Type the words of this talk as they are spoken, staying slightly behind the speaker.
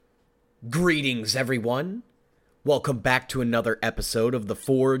Greetings, everyone. Welcome back to another episode of the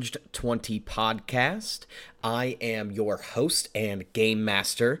Forged 20 podcast. I am your host and game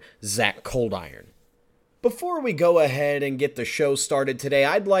master, Zach Coldiron. Before we go ahead and get the show started today,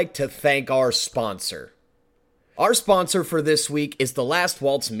 I'd like to thank our sponsor. Our sponsor for this week is The Last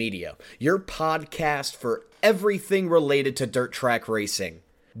Waltz Media, your podcast for everything related to dirt track racing.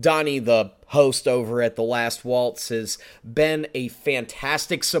 Donnie, the host over at The Last Waltz, has been a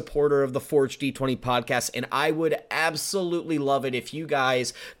fantastic supporter of the Forge D20 podcast, and I would absolutely love it if you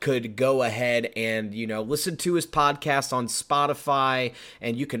guys could go ahead and, listen to his podcast on Spotify,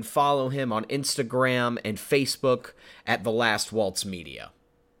 and you can follow him on Instagram and Facebook at The Last Waltz Media.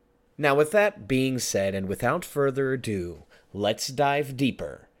 Now, with that being said, and without further ado, let's dive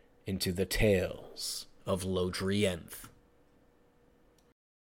deeper into the tales of Lodrienth.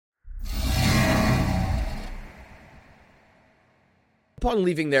 Upon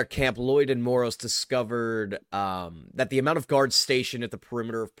leaving their camp, Lloyd and Moros discovered that the amount of guards stationed at the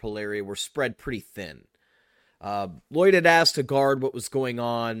perimeter of Polaria were spread pretty thin. Lloyd had asked a guard what was going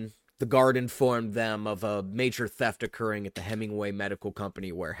on. The guard informed them of a major theft occurring at the Hemingway Medical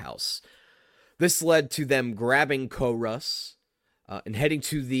Company warehouse. This led to them grabbing Korus and heading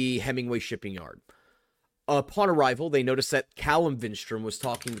to the Hemingway shipping yard. Upon arrival, they noticed that Callum Vinstrom was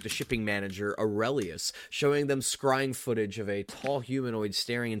talking with the shipping manager, Aurelius, showing them scrying footage of a tall humanoid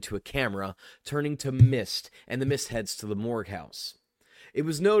staring into a camera, turning to mist, and the mist heads to the morgue house. It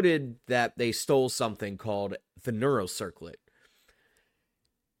was noted that they stole something called the Neurocirclet.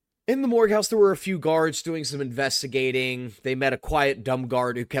 In the morgue house, there were a few guards doing some investigating. They met a quiet, dumb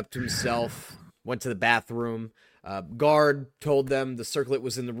guard who kept to himself, went to the bathroom. Guard told them the circlet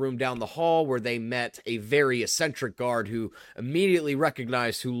was in the room down the hall, where they met a very eccentric guard who immediately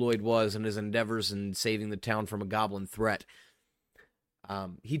recognized who Lloyd was and his endeavors in saving the town from a goblin threat.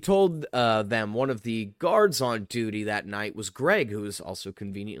 He told them one of the guards on duty that night was Greg, who was also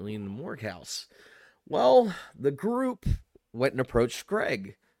conveniently in the morgue house. Well, the group went and approached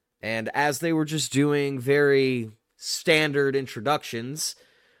Greg, and as they were just doing very standard introductions,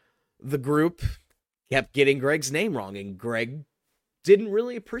 the group kept getting Greg's name wrong, and Greg didn't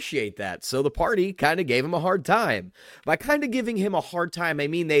really appreciate that, so the party kind of gave him a hard time. By kind of giving him a hard time, I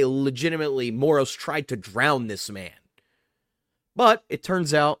mean they legitimately, Moros tried to drown this man. But it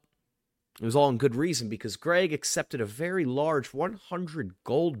turns out it was all in good reason, because Greg accepted a very large 100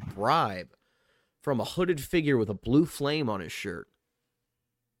 gold bribe from a hooded figure with a blue flame on his shirt.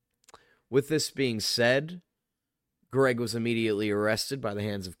 With this being said, Greg was immediately arrested by the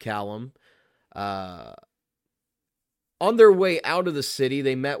hands of Callum. On their way out of the city,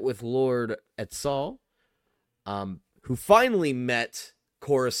 they met with Lord Etzal, who finally met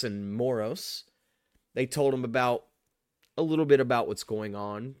Korus and Moros. They told him about a little bit about what's going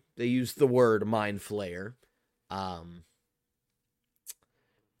on. They used the word Mind Flayer.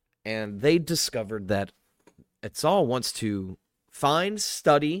 And they discovered that Etzal wants to find,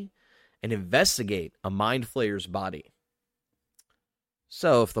 study, and investigate a Mind Flayer's body.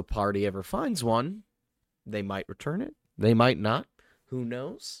 So if the party ever finds one, they might return it. They might not. Who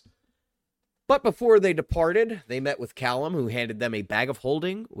knows? But before they departed, they met with Callum, who handed them a bag of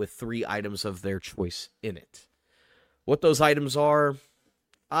holding with 3 items of their choice in it. What those items are,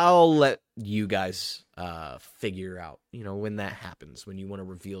 I'll let you guys figure out, when that happens, when you want to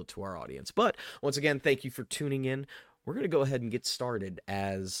reveal it to our audience. But once again, thank you for tuning in. We're going to go ahead and get started,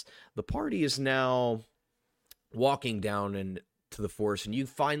 as the party is now walking down to the forest, and you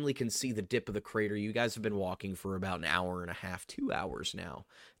finally can see the dip of the crater. You guys have been walking for about an hour and a half, 2 hours now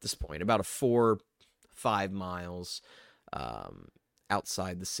at this point, about 4-5 miles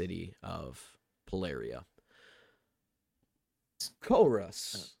outside the city of Polaria.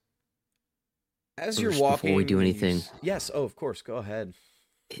 Korus, as you're walking... Before we do anything... Yes, of course, go ahead.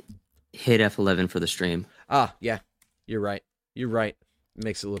 Hit F11 for the stream. Yeah, you're right. It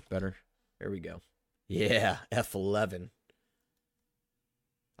makes it look better. There we go. Yeah, F11.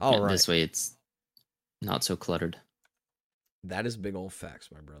 All right. This way it's not so cluttered. That is big old facts,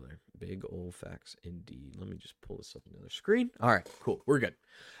 my brother. Big old facts indeed. Let me just pull this up on the other screen. All right, cool. We're good.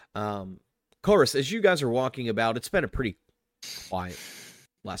 Korus, as you guys are walking about, it's been a pretty quiet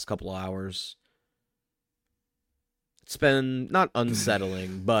last couple of hours. It's been not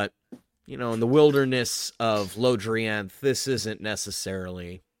unsettling, but, in the wilderness of Lodrienth, this isn't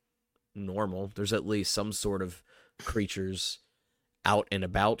necessarily normal. There's at least some sort of creatures out and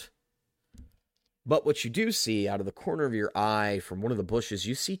about. But what you do see out of the corner of your eye from one of the bushes,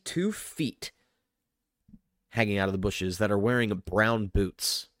 you see 2 feet hanging out of the bushes that are wearing brown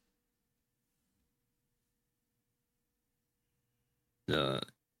boots.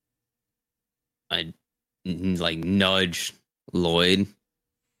 like nudge Lloyd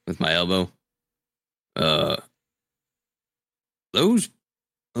with my elbow. Those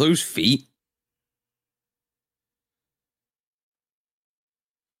feet.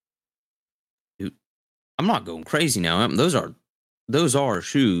 Dude, I'm not going crazy now. Those are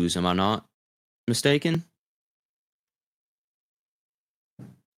shoes. Am I not mistaken?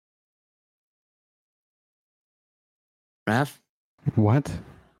 Raph? What?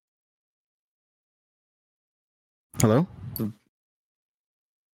 Hello?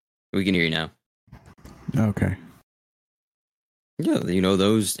 We can hear you now. Okay. Yeah,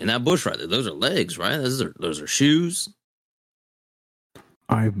 those in that bush right there. Those are legs, right? Those are shoes.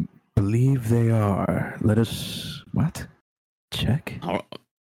 I believe they are. Let us... What? Check?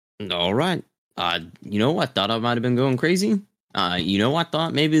 All right. I thought I might have been going crazy. I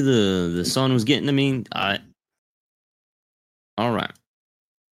thought maybe the sun was getting to me. All right.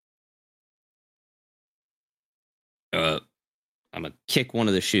 I'm gonna kick one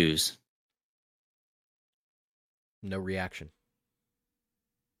of the shoes. No reaction.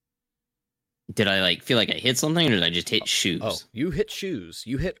 Did I feel like I hit something, or did I just hit shoes? Oh, you hit shoes.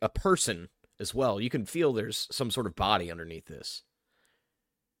 You hit a person as well. You can feel there's some sort of body underneath this.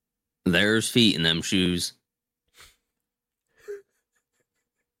 There's feet in them shoes.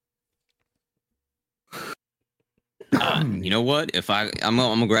 You know what? I'm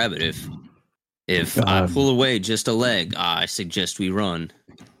gonna grab it. If I pull away just a leg, I suggest we run.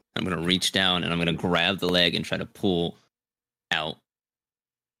 I'm gonna reach down and I'm gonna grab the leg and try to pull out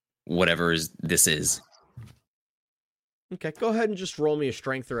whatever this is. Okay, go ahead and just roll me a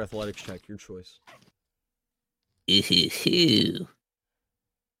strength or athletics check. Your choice. I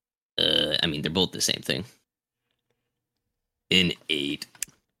mean, they're both the same thing. An 8.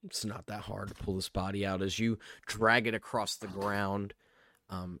 It's not that hard to pull this body out as you drag it across the ground.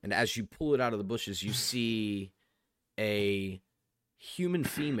 And as you pull it out of the bushes, you see a human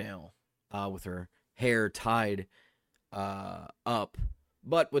female with her hair tied up.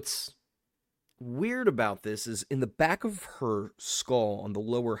 But what's weird about this is in the back of her skull on the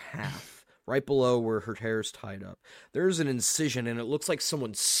lower half, right below where her hair is tied up, there's an incision, and it looks like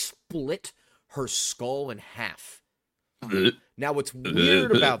someone split her skull in half. Now, what's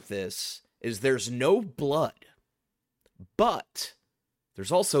weird about this is there's no blood, but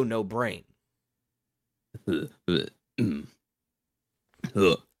there's also no brain.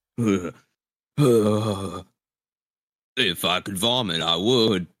 If I could vomit, I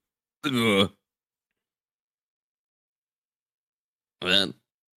would. Well,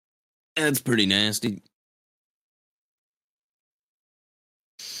 that's pretty nasty.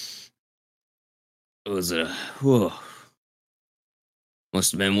 It was whoa.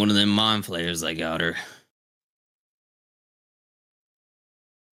 Must have been one of them mind flayers that got her.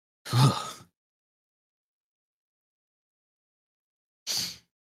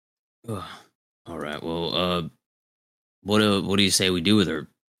 All right. Well, what do you say we do with her,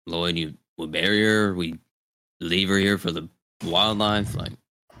 Lloyd? We bury her? We leave her here for the wildlife?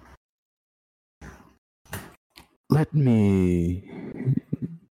 Let me...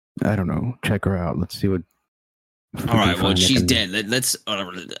 I don't know. Check her out. Let's see what... All right. Well, she's dead. Let's... I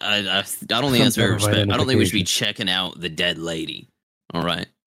don't think that's very respectful. I don't think we should be checking out the dead lady. All right.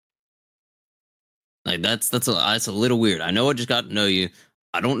 That's a little weird. I know I just got to know you.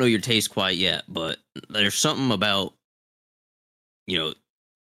 I don't know your taste quite yet, but there's something about,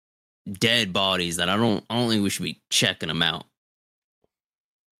 dead bodies that I don't think we should be checking them out.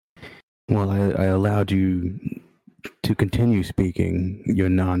 Well, I allowed you to continue speaking your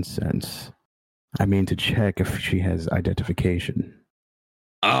nonsense. I mean to check if she has identification.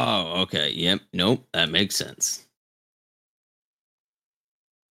 Oh, okay. Yep. Nope. That makes sense.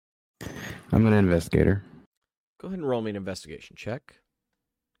 I'm going to investigate her. Go ahead and roll me an investigation check.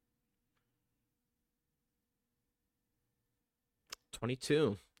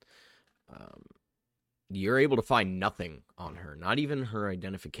 22. You're able to find nothing on her, not even her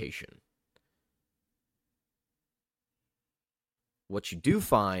identification. What you do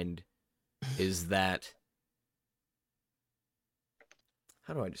find is that...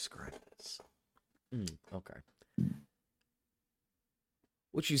 How do I describe this? Okay.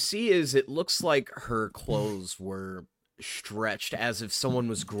 What you see is it looks like her clothes were stretched as if someone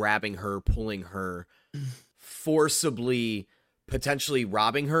was grabbing her, pulling her, forcibly, potentially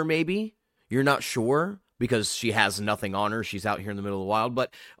robbing her maybe. You're not sure because she has nothing on her. She's out here in the middle of the wild.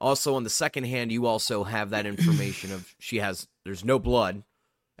 But also on the second hand, you also have that information of there's no blood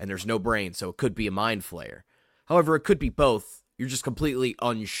and there's no brain, so it could be a mind flayer. However, it could be both. You're just completely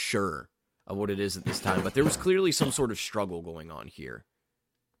unsure of what it is at this time. But there was clearly some sort of struggle going on here.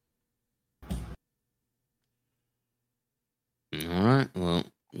 All right. Well,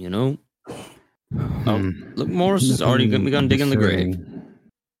 look, Morris has already begun digging the grave.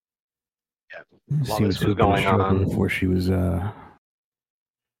 While Seems this to was have been going struggling on, before she was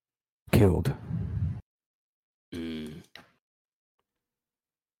killed.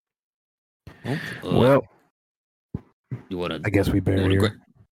 Well, you want to? I guess we bury her.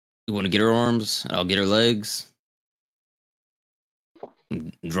 You want to get her arms? I'll get her legs.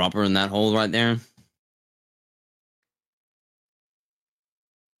 Drop her in that hole right there.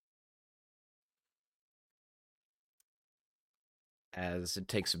 As it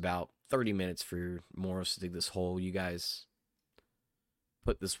takes about 30 minutes for Morris to dig this hole, you guys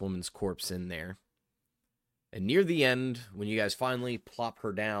put this woman's corpse in there. And near the end, when you guys finally plop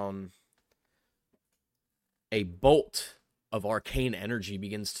her down, a bolt of arcane energy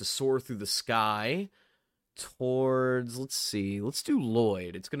begins to soar through the sky towards, let's do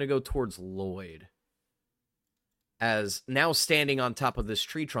Lloyd. It's going to go towards Lloyd. As now standing on top of this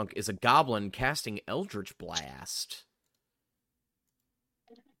tree trunk is a goblin casting Eldritch Blast.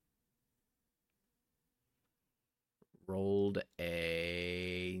 Rolled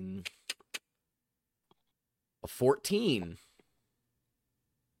a 14.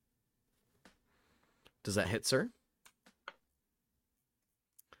 Does that hit, sir?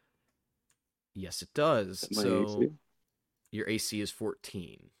 Yes, it does. So your AC is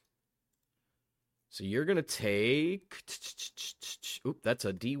 14. So you're going to take... Oop, that's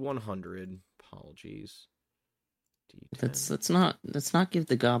a D100. Apologies. D10. Let's not give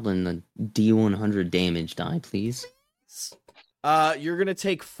the goblin the D100 damage die, please. You're going to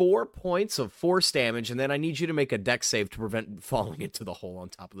take 4 points of force damage, and then I need you to make a dex save to prevent falling into the hole on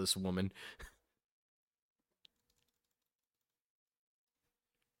top of this woman.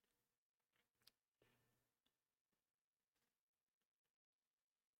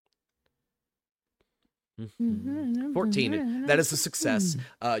 Mm-hmm. 14. That is a success.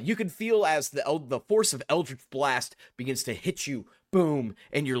 You can feel as the force of Eldritch Blast begins to hit you, boom,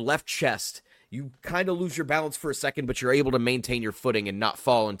 in your left chest. You kind of lose your balance for a second, but you're able to maintain your footing and not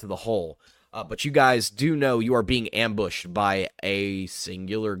fall into the hole. But you guys do know you are being ambushed by a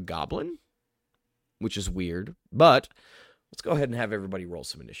singular goblin, which is weird. But let's go ahead and have everybody roll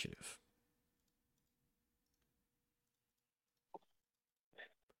some initiative.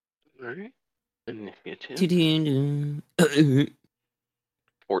 All right. Initiative.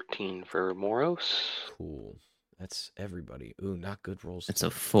 14 for Moros. Cool. That's everybody. Ooh, not good rolls. That's a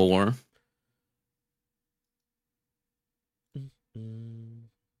 4.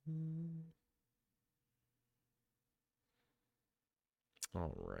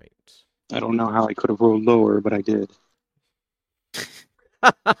 All right. I don't know how I could have rolled lower, but I did.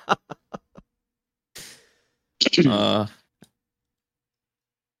 All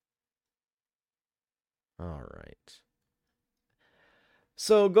right.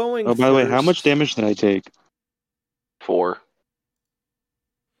 So going. Oh, by the way, how much damage did I take? 4.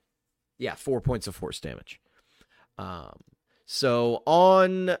 Yeah, 4 points of force damage. So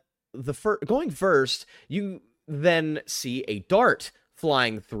on the going first, you then see a dart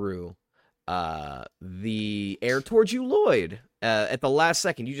flying through the air towards you, Lloyd. At the last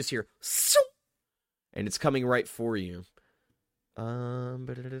second, you just hear, and it's coming right for you.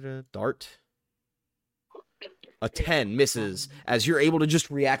 Dart. A 10 misses as you're able to just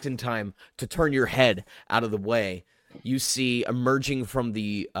react in time to turn your head out of the way. You see emerging from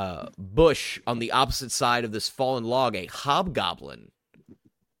the bush on the opposite side of this fallen log a hobgoblin.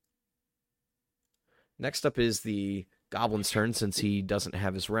 Next up is the goblin's turn, since he doesn't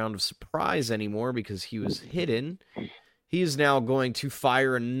have his round of surprise anymore because he was hidden. He is now going to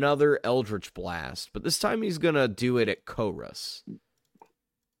fire another Eldritch Blast, but this time he's going to do it at Chorus.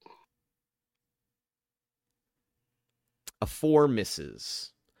 A 4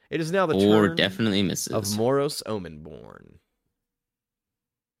 misses. It is now the turn definitely misses. of Moros Omenborn.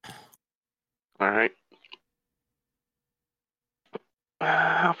 All right.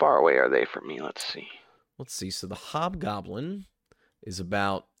 How far away are they from me? Let's see. So the hobgoblin is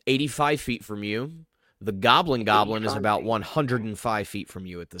about 85 feet from you. The goblin is about 105 feet from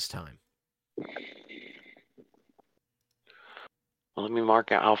you at this time. Well, let me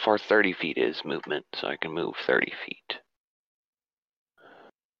mark out how far 30 feet is movement, so I can move 30 feet.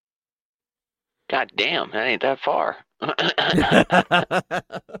 God damn, that ain't that far.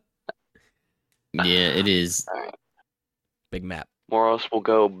 Yeah, it is. Right. Big map. Moros will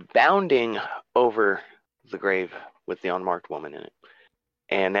go bounding over the grave with the unmarked woman in it.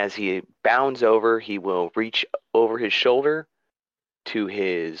 And as he bounds over, he will reach over his shoulder to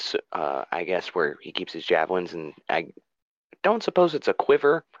his, I guess, where he keeps his javelins. And I don't suppose it's a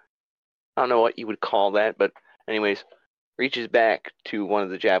quiver. I don't know what you would call that. But anyways, reaches back to one of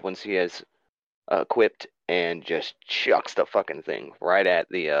the javelins he has equipped and just chucks the fucking thing right at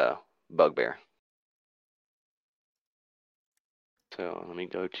the bugbear. So let me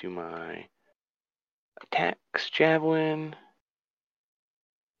go to my attacks, javelin.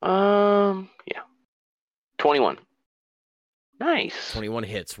 Yeah. 21. Nice. 21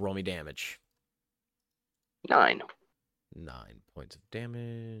 hits. Roll me damage. 9. 9 points of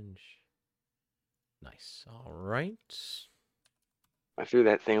damage. Nice. All right. I threw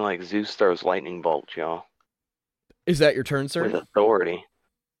that thing like Zeus throws lightning bolts, y'all. Is that your turn, sir? With authority.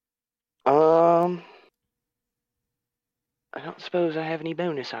 I don't suppose I have any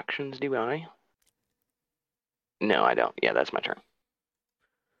bonus actions, do I? No, I don't. Yeah, that's my turn.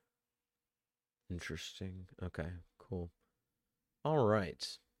 Interesting. Okay, cool. All right.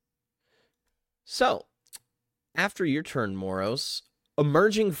 So, after your turn, Moros,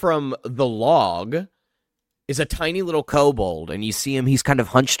 emerging from the log is a tiny little kobold, and you see him, he's kind of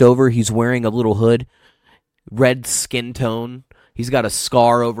hunched over, he's wearing a little hood, red skin tone, he's got a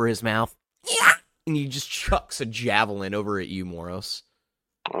scar over his mouth, and he just chucks a javelin over at you, Moros.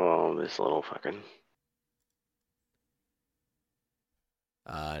 Oh, this little fucking...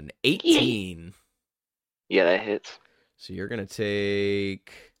 An 18. Yeah, that hits. So you're going to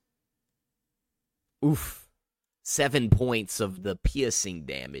take... 7 points of the piercing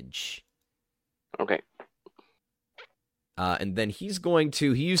damage. Okay. And then he's going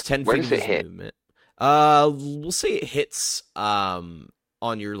to... He used 10 Where feet does of it his hit? movement. We'll say it hits on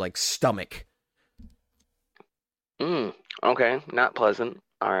your, like, stomach. Okay. Not pleasant.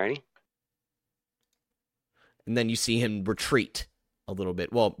 Alrighty. And then you see him retreat a little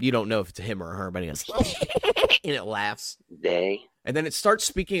bit. Well, you don't know if it's a him or a her, but he goes... and it laughs. They. And then it starts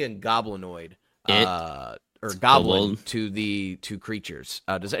speaking in Goblinoid. Or Goblin Kobold. to the two creatures.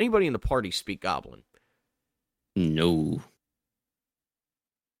 Does anybody in the party speak Goblin? No.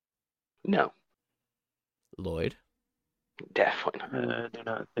 No. Lloyd? Definitely not. I do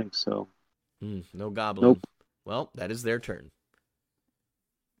not think so. No Goblin. Nope. Well, that is their turn.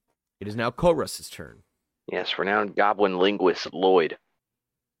 It is now Korus's turn. Yes, renowned goblin linguist Lloyd.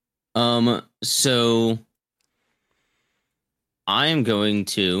 So I'm going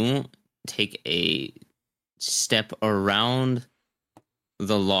to take a step around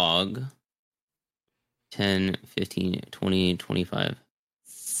the log. 10, 15, 20, 25,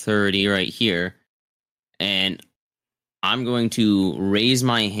 30 right here. And I'm going to raise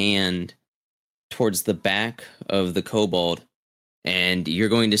my hand towards the back of the kobold. And you're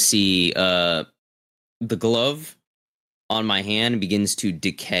going to see the glove on my hand begins to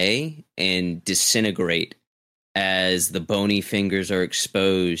decay and disintegrate as the bony fingers are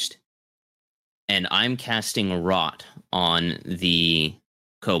exposed. And I'm casting rot on the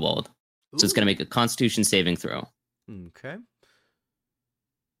kobold. So it's going to make a Constitution saving throw. Okay.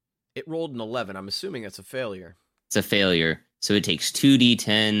 It rolled an 11. I'm assuming that's a failure. It's a failure. So it takes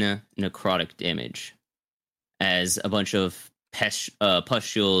 2d10 necrotic damage as a bunch of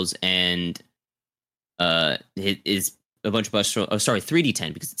pustules and it is a bunch of pustules. Oh, sorry,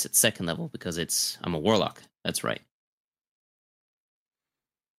 3d10 because it's at second level because I'm a warlock. That's right.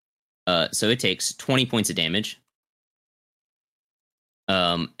 So it takes 20 points of damage.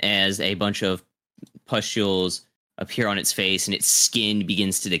 As a bunch of pustules appear on its face and its skin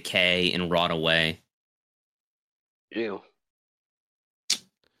begins to decay and rot away. Ew.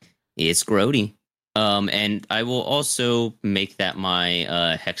 It's grody. And I will also make that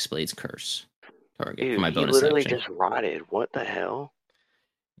my Hexblade's Curse target Dude, for my he bonus literally action. just rotted. What the hell?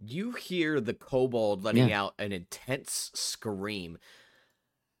 You hear the kobold letting out an intense scream.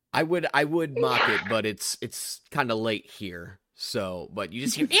 I would mock it, but it's kind of late here. So, but you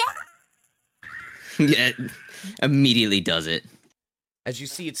just hear Yeah, it immediately does it. as you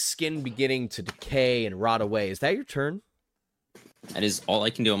see its skin beginning to decay and rot away. Is that your turn? That is all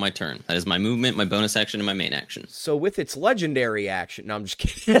I can do on my turn. That is my movement, my bonus action, and my main action. So with its legendary action, no, I'm just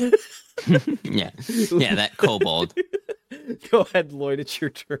kidding. Yeah, that kobold. Go ahead, Lloyd. It's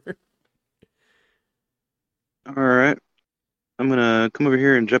your turn. All right. I'm going to come over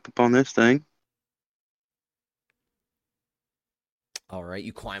here and jump up on this thing. All right,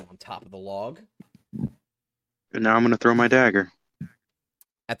 you climb on top of the log. And now I'm going to throw my dagger.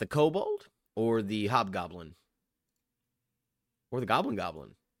 At the kobold or the hobgoblin? Or the goblin?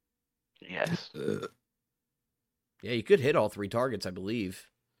 Yes. Yeah, you could hit all three targets, I believe.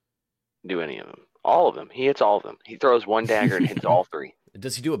 Do any of them. All of them. He hits all of them. He throws one dagger and hits all three.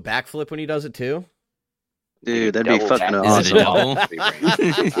 Does he do a backflip when he does it too? Dude, that'd be Double fucking back- Is it a awesome.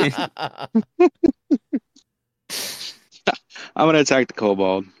 double? I'm going to attack the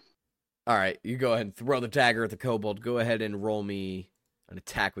kobold. All right, you go ahead and throw the dagger at the kobold. Go ahead and roll me an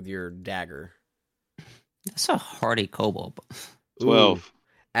attack with your dagger. That's a hardy kobold. 12. Ooh.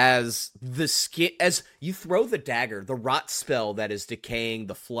 As you throw the dagger, the rot spell that is decaying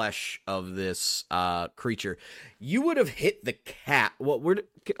the flesh of this creature, you would have hit the cat.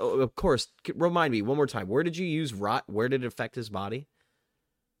 Of course, remind me one more time. Where did you use rot? Where did it affect his body?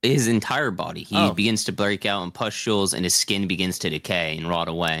 His entire body. He Oh. begins to break out in pustules, and his skin begins to decay and rot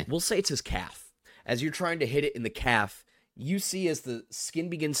away. We'll say it's his calf. As you're trying to hit it in the calf, you see as the skin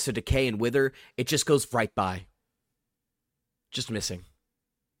begins to decay and wither, it just goes right by. Just missing.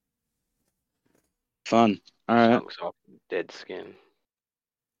 Fun. All right. Chunks off dead skin.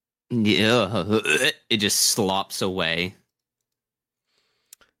 Yeah, it just slops away.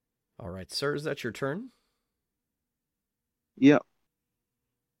 All right, sir, is that your turn? Yep.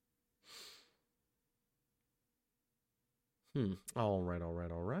 All right.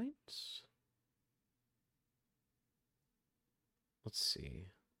 Let's see.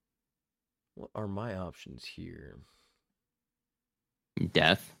 What are my options here?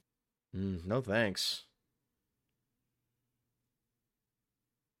 Death. No thanks.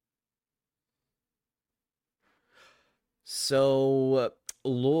 So,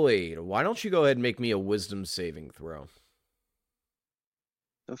 Lloyd, why don't you go ahead and make me a wisdom saving throw?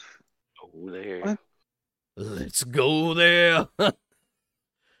 Oh, there. What? Let's go there.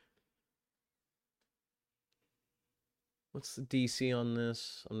 What's the DC on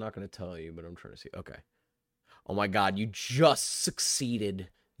this? I'm not going to tell you, but I'm trying to see. Okay. Oh my god, you just succeeded.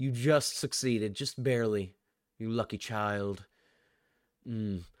 Just barely. You lucky child.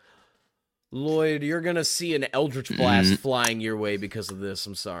 Lloyd, you're going to see an Eldritch Blast flying your way because of this.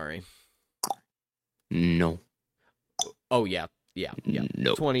 I'm sorry. No. Oh, yeah.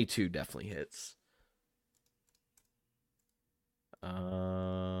 No. 22 definitely hits.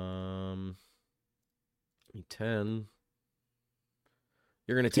 10.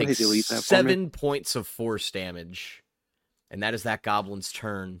 You're going to take delete that for 7 points of force damage. And that is that goblin's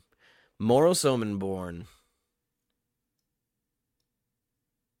turn. Moros Omenborn.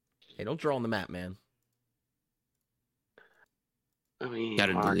 Hey, don't draw on the map, man. Let me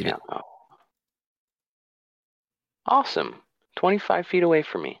Gotta mark delete it. out. Awesome. 25 feet away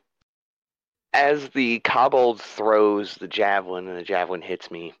from me. As the kobold throws the javelin and the javelin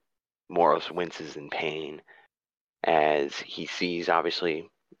hits me, Moros winces in pain as he sees, obviously,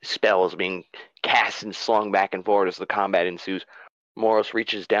 spells being cast and slung back and forward as the combat ensues. Moros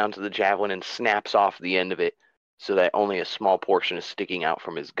reaches down to the javelin and snaps off the end of it so that only a small portion is sticking out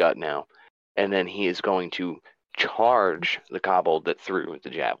from his gut now. And then he is going to charge the kobold that threw the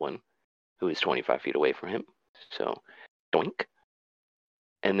javelin, who is 25 feet away from him. So, doink.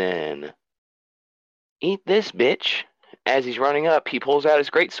 And then, eat this bitch. As he's running up, he pulls out his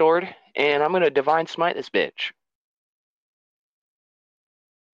greatsword, and I'm going to divine smite this bitch.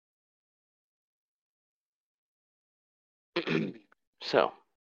 So,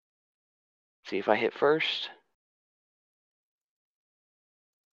 see if I hit first.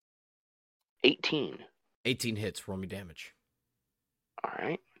 18. 18 hits. Roll me damage. All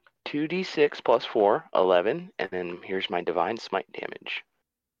right. 2d6 plus 4, 11. And then here's my divine smite damage.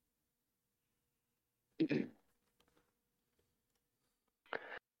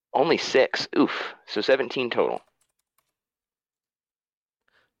 Only 6. Oof. So 17 total.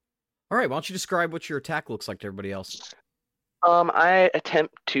 All right, why don't you describe what your attack looks like to everybody else? I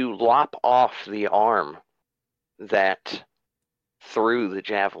attempt to lop off the arm that threw the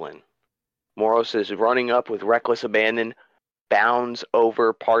javelin. Moros is running up with reckless abandon, bounds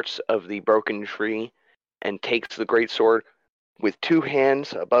over parts of the broken tree, and takes the greatsword with two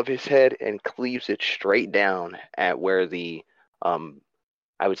hands above his head and cleaves it straight down at where the,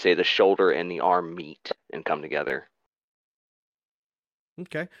 I would say the shoulder and the arm meet and come together.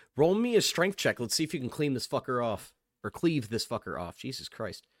 Okay. Roll me a strength check. Let's see if you can clean this fucker off. Or cleave this fucker off. Jesus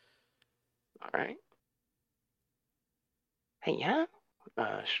Christ. All right. Hey, yeah?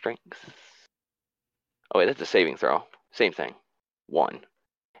 Strength. Oh, wait, that's a saving throw. Same thing. 1.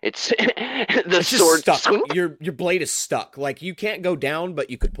 It's the It's sword just stuck. swing. Your blade is stuck. Like, you can't go down,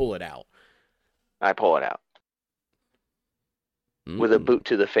 but you could pull it out. I pull it out with a boot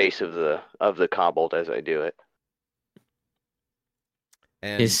to the face of the kobold as I do it.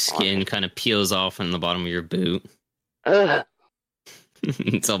 And His skin kind of peels off from the bottom of your boot. Ugh.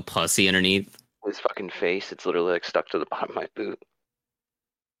 It's all pussy underneath. His fucking face, it's literally like stuck to the bottom of my boot.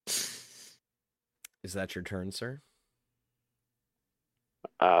 is that your turn, sir?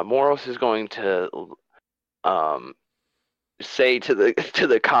 Moros is going to say to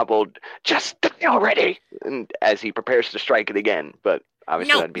the kobold, "Just die already!" And as he prepares to strike it again, but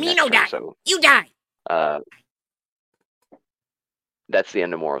Obviously, No, that'd be me next no turn. die. So You die. that's the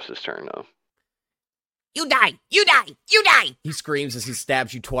end of Moros's turn, though. You die. You die. You die. He screams as he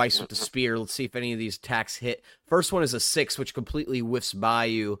stabs you twice with the spear. Let's see if any of these attacks hit. First one is a 6, which completely whiffs by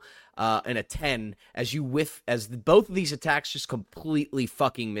you, and a 10 as you whiff, as both of these attacks just completely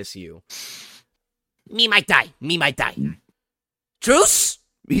fucking miss you. Me might die. Me might die. Truce?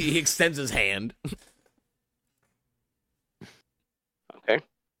 He extends his hand. Okay.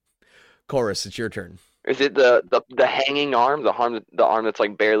 Chorus, it's your turn. Is it the hanging arm, the arm that's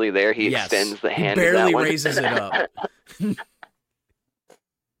like barely there? He Yes. extends the hand. He barely that one? raises it up.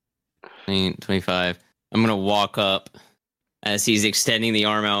 25. I'm gonna walk up as he's extending the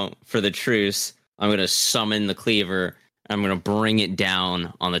arm out for the truce. I'm gonna summon the cleaver. I'm gonna bring it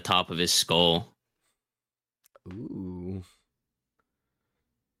down on the top of his skull. Ooh.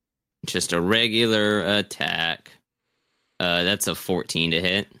 Just a regular attack. That's a 14 to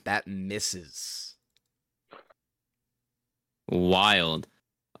hit. That misses. Wild.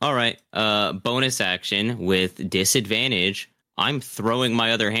 All right. Bonus action with disadvantage. I'm throwing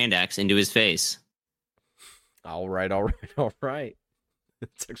my other hand axe into his face. All right.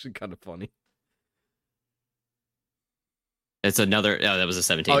 It's actually kind of funny. It's another. Oh, that was a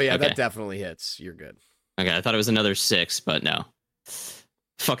 17. Oh, yeah, okay. that definitely hits. You're good. Okay, I thought it was another 6, but no.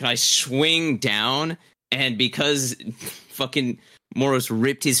 Fucking, I swing down, and because fucking Moros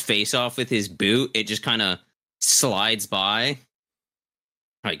ripped his face off with his boot, it just kind of slides by.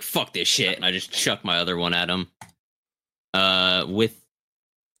 Like, fuck this shit, and I just chuck my other one at him.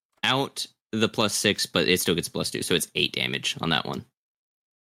 Without the +6, but it still gets +2, so it's 8 damage on that one.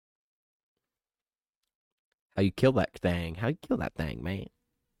 How you kill that thing? Man?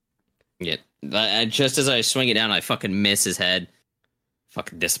 Yeah, just as I swing it down, I fucking miss his head.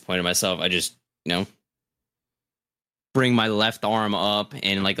 Fucking disappointed myself. I just, bring my left arm up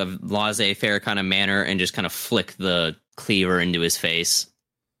in like a laissez-faire kind of manner and just kind of flick the cleaver into his face.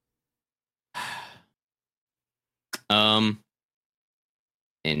 And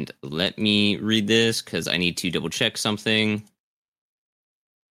let me read this because I need to double check something.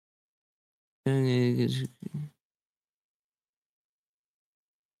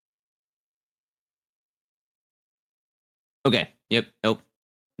 Okay. Yep. Nope.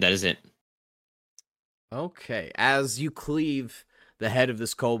 That is it. Okay. As you cleave the head of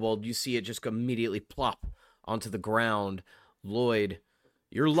this kobold, you see it just immediately plop onto the ground. Lloyd,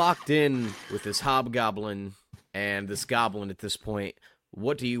 you're locked in with this hobgoblin and this goblin at this point.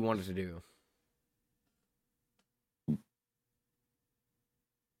 What do you want it to do?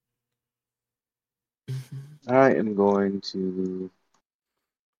 I am going to.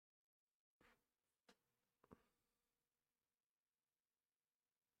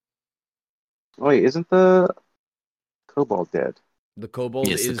 Oh, wait, isn't the kobold dead? The kobold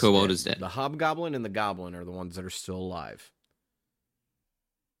Yes, is the kobold dead. is dead. The hobgoblin and the goblin are the ones that are still alive.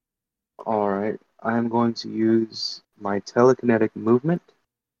 Alright, I am going to use my telekinetic movement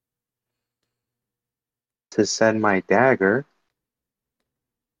to send my dagger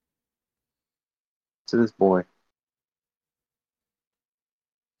to this boy.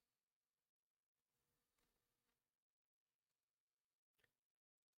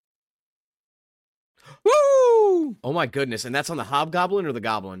 Woo! Oh my goodness. And that's on the hobgoblin or the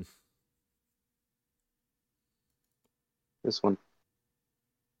goblin? This one.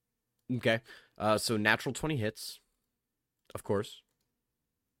 Okay. So natural 20 hits. Of course.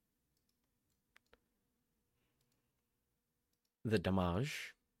 The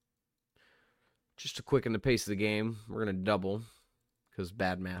damage. Just to quicken the pace of the game, we're going to double. Because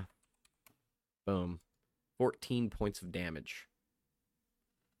bad math. Boom. 14 points of damage.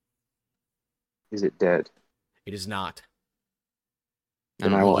 Is it dead? It is not.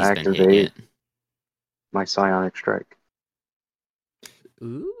 Then don't I will think he's been hit activate yet. my psionic strike.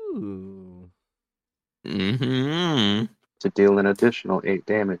 Ooh. Mm-hmm. To deal an additional 8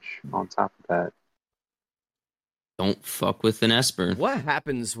 damage on top of that. Don't fuck with an Esper. What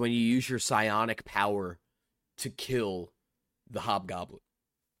happens when you use your psionic power to kill the hobgoblin?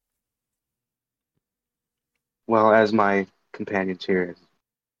 Well, as my companions here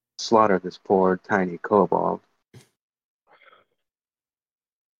slaughter this poor tiny kobold,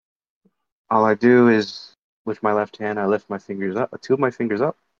 all I do is, with my left hand, I lift my fingers up, 2 of my fingers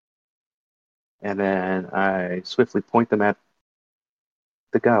up, and then I swiftly point them at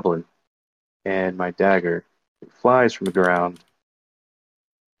the goblin, and my dagger flies from the ground,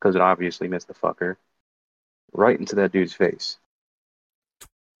 because it obviously missed the fucker, right into that dude's face,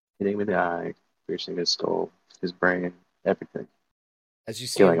 hitting him in the eye, piercing his skull, his brain, everything. As you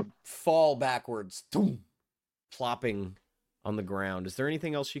see Killing him fall backwards, boom, plopping on the ground. Is there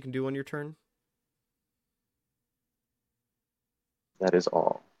anything else you can do on your turn? That is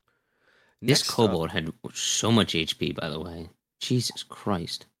all. This Next kobold up, had so much HP, by the way. Jesus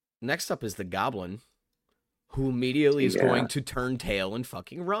Christ. next up is the goblin, who immediately is Yeah. going to turn tail and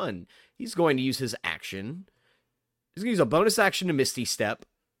fucking run. He's going to use his action. He's going to use a bonus action to Misty Step,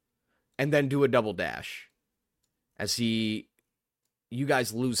 and then do a double dash. As you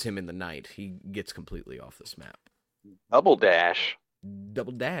guys lose him in the night, he gets completely off this map. Double dash.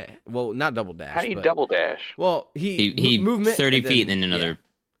 Double dash. Well, not double dash. How do you but- double dash? Well, He movement 30 and feet then, and another. yeah.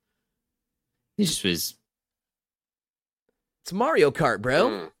 This was. It's Mario Kart,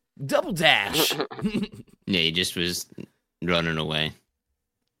 bro. Double dash. Yeah, he just was running away.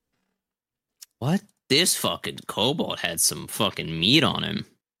 What? This fucking kobold had some fucking meat on him.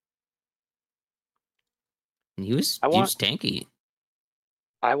 And he was tanky.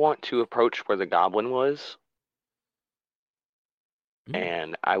 I want to approach where the goblin was,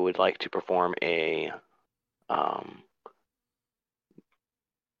 and I would like to perform a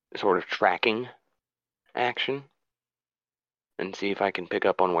sort of tracking action and see if I can pick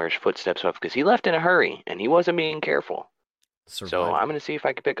up on where his footsteps are, because he left in a hurry and he wasn't being careful. So I'm going to see if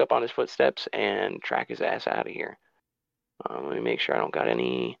I can pick up on his footsteps and track his ass out of here. Let me make sure I don't got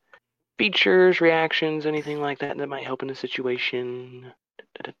any features, reactions, anything like that that might help in the situation.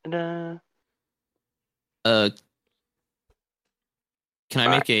 Can I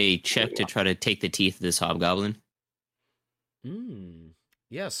make a check to try to take the teeth of this hobgoblin?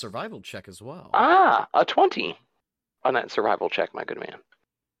 Yeah, survival check as well. A 20 on that survival check, my good man.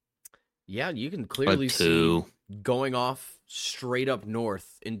 Yeah, you can clearly see going off straight up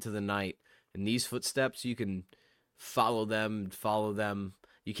north into the night. And these footsteps, you can follow them.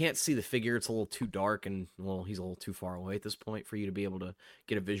 You can't see the figure. It's a little too dark, and, well, he's a little too far away at this point for you to be able to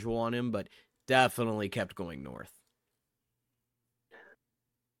get a visual on him, but definitely kept going north.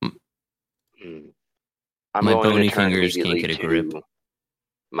 I'm My going bony to turn fingers can't immediately get a grip. to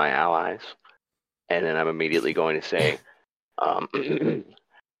my allies, and then I'm immediately going to say, I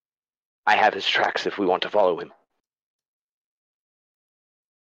have his tracks if we want to follow him.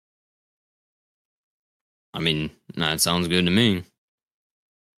 I mean, that sounds good to me.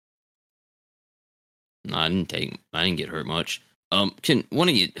 No, I didn't get hurt much. Can one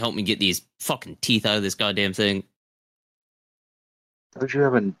of you help me get these fucking teeth out of this goddamn thing? Don't you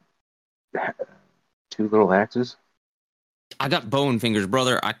have two little axes? I got bone fingers,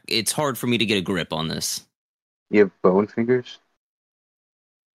 brother. It's hard for me to get a grip on this. You have bone fingers?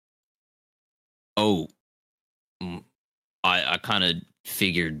 Oh, I kind of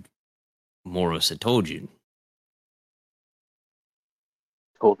figured Moros had told you.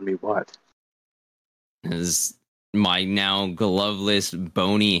 Told me what? As my now gloveless,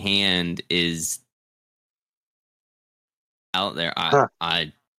 bony hand is out there.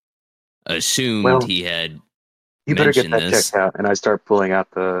 I assumed he had. You better get that this. checked out, and I start pulling out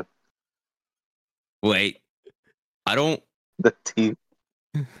the Wait, I don't. the teeth.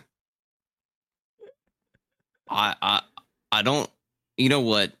 I don't. You know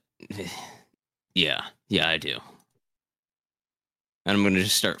what? Yeah, I do. And I'm gonna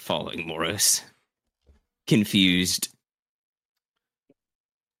just start following Moros. Confused.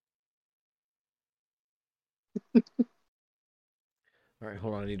 All right,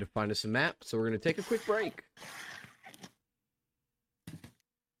 hold on. I need to find us a map, so we're going to take a quick break.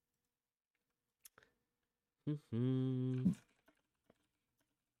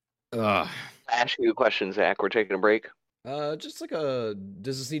 Ask you a question, Zach. We're taking a break. Just like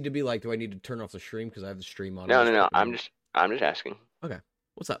does this need to be like, do I need to turn off the stream because I have the stream on? No. I'm just asking. Okay.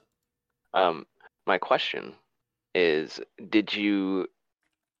 What's up? My question is, did you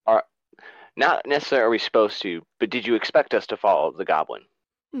not necessarily are we supposed to, but did you expect us to follow the goblin?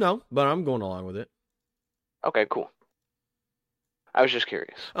 No, but I'm going along with it. Okay, cool. I was just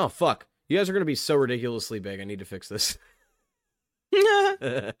curious. Oh, fuck. You guys are going to be so ridiculously big. I need to fix this.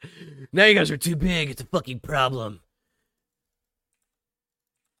 Now you guys are too big. It's a fucking problem.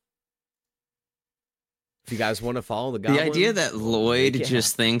 If you guys want to follow the goblin... The idea that Lloyd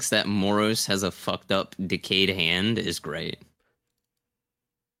just thinks that Moros has a fucked up, decayed hand is great.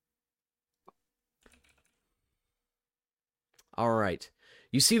 All right.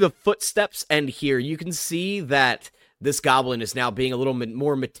 You see the footsteps end here. You can see that this goblin is now being a little bit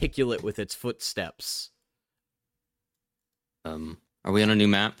more meticulous with its footsteps. Are we on a new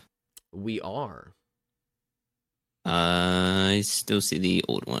map? We are. I still see the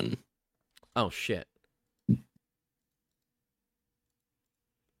old one. Oh, shit.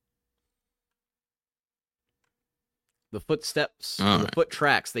 The footsteps, the foot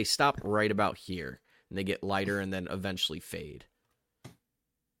tracks, they stop right about here. and they get lighter and then eventually fade.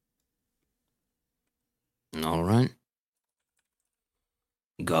 All right.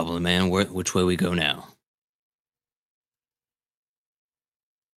 Goblin Man, which way we go now?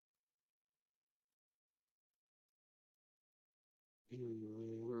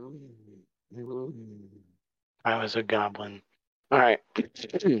 I was a goblin. All right.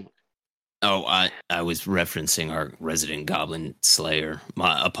 Oh, I was referencing our resident goblin slayer.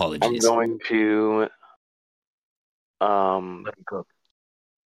 My I'm apologies. going to Let me cook.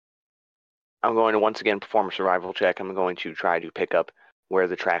 I'm going to once again perform a survival check. I'm going to try to pick up where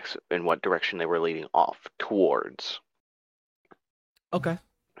the tracks, in what direction they were leading off towards. Okay.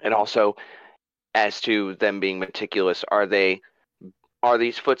 And also, as to them being meticulous, are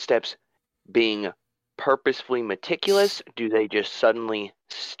these footsteps being purposefully meticulous? Do they just suddenly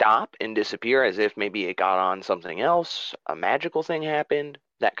stop and disappear as if maybe it got on something else, a magical thing happened,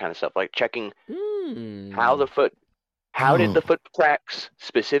 that kind of stuff, like checking how did the foot tracks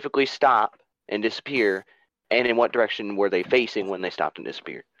specifically stop and disappear, and in what direction were they facing when they stopped and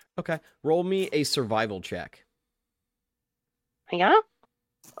disappeared? Okay. Roll me a survival check. Yeah?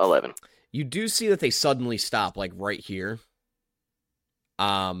 11. You do see that they suddenly stop, like right here.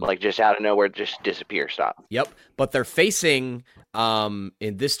 Like just out of nowhere, just disappear, stop. Yep, but they're facing in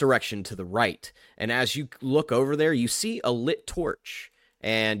this direction to the right. And as you look over there, you see a lit torch,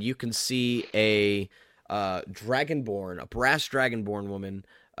 and you can see a dragonborn, a brass dragonborn woman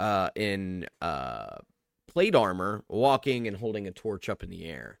in plate armor, walking and holding a torch up in the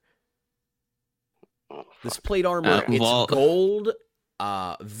air. Oh, This plate armor, it's well- gold,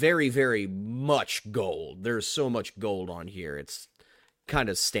 very, very much gold. There's so much gold on here, it's kind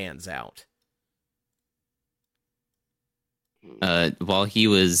of stands out. While he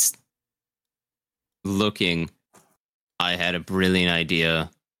was looking, I had a brilliant idea,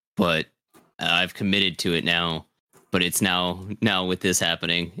 but I've committed to it now. But it's now with this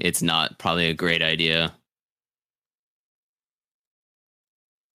happening, it's not probably a great idea.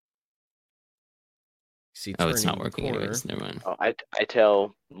 See, Oh, it's turning not the working corner. anyways. Never mind. Oh, I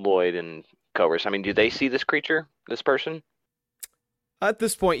tell Lloyd and Cobras, I mean, do they see this creature, this person? At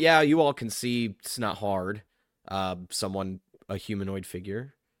this point, yeah, you all can see it's not hard. A humanoid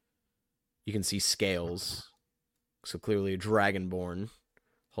figure. You can see scales. So clearly a dragonborn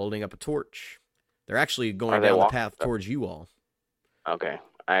holding up a torch. They're actually going Are they down the walking path up? towards you all. Okay.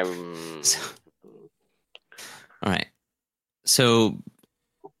 All right. So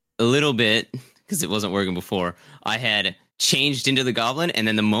a little bit, because it wasn't working before, I had changed into the goblin, and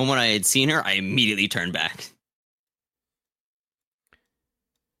then the moment I had seen her, I immediately turned back.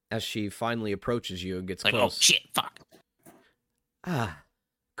 As she finally approaches you and gets Like, close. oh shit, fuck. Ah,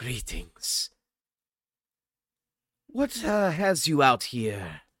 greetings. What has you out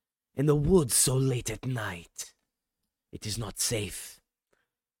here in the woods so late at night? It is not safe.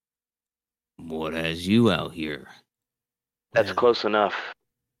 What has you out here? That's Well, close enough.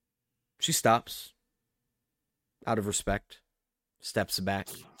 She stops. Out of respect. Steps back.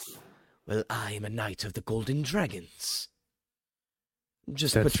 Well, I am a knight of the Golden Dragons.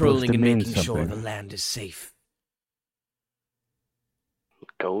 Just That's patrolling supposed to and mean making sure the something. land is safe.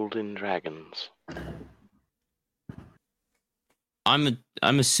 Golden dragons. I'm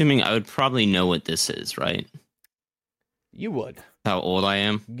assuming I would probably know what this is, right? You would. How old I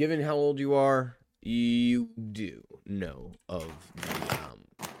am? Given how old you are, you do know of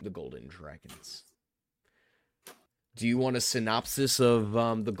the Golden Dragons. Do you want a synopsis of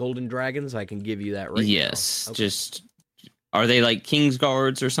the Golden Dragons? I can give you that right Yes. now. Okay. Just are they like King's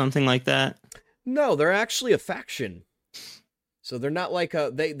Guards or something like that? No, they're actually a faction. So they're not like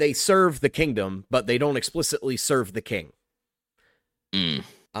they serve the kingdom, but they don't explicitly serve the king. Mm.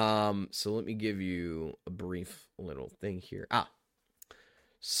 So let me give you a brief little thing here.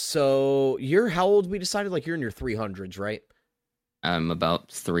 So you're how old? We decided like you're in your 300s, right? I'm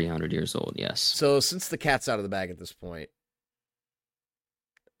about 300 years old, yes. So since the cat's out of the bag at this point,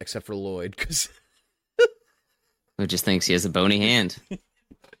 except for Lloyd, because Who just thinks he has a bony hand?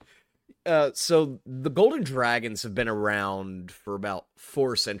 so the Golden Dragons have been around for about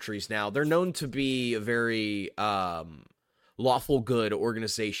 4 centuries now. They're known to be a very lawful good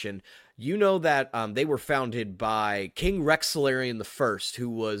organization. You know that they were founded by King Rex Solarian I, who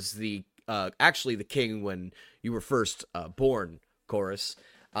was the actually the king when you were first born, Chorus.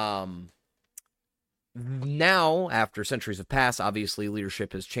 Now, after centuries have passed, obviously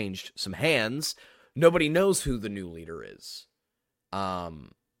leadership has changed some hands. Nobody knows who the new leader is.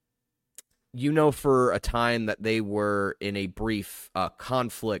 you know for a time that they were in a brief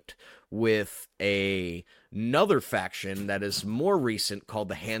conflict with another faction that is more recent called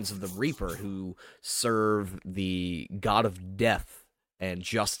the Hands of the Reaper, who serve the god of death and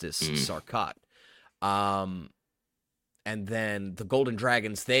justice, Sarkat. And then the Golden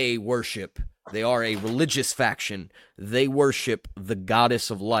Dragons, they are a religious faction. They worship the goddess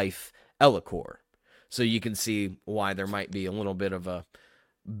of life, Elikor. So you can see why there might be a little bit of a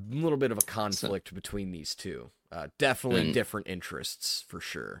conflict between these two. Definitely different interests for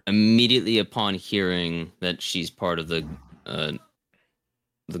sure. Immediately upon hearing that she's part of the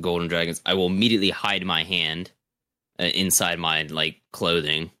Golden Dragons, I will immediately hide my hand inside my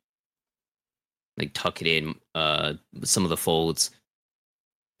clothing, tuck it in some of the folds.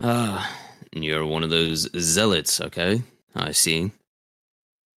 You're one of those zealots, okay? I see.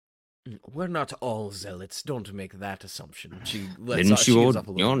 We're not all zealots. Don't make that assumption. She Didn't you gives all? up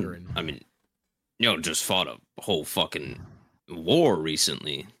a little grin. I mean, you just fought a whole fucking war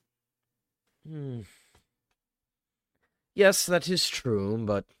recently. Yes, that is true,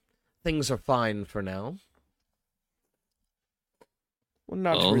 but things are fine for now. We're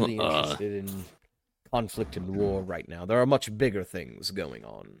not really interested in conflict and war right now. There are much bigger things going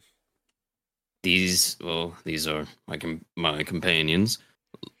on. These are my companions.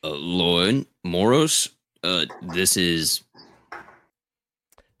 Lloyd, Moros, this is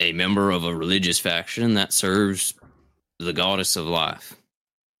a member of a religious faction that serves the goddess of life.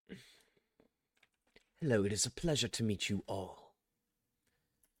 Hello, it is a pleasure to meet you all.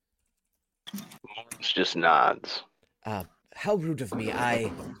 Morris just nods. How rude of me.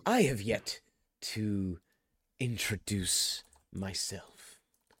 I have yet to introduce myself.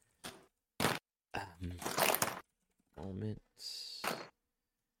 Moment.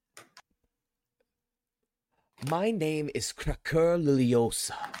 My name is Kraker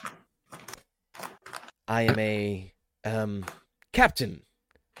Liliosa. I am a captain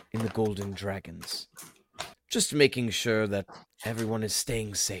in the Golden Dragons. Just making sure that everyone is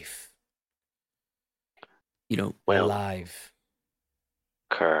staying safe. Alive.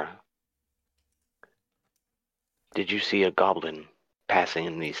 Kerr, did you see a goblin passing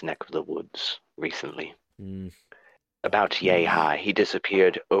in these neck of the woods recently? About yay high. He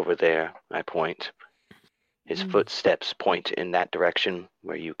disappeared over there, I point. His footsteps point in that direction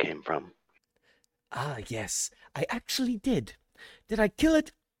where you came from. Ah, yes. I actually did. Did I kill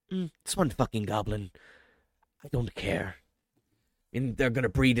it? It's one fucking goblin. I don't care. And they're gonna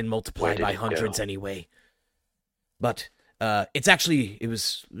breed and multiply by hundreds anyway. But, it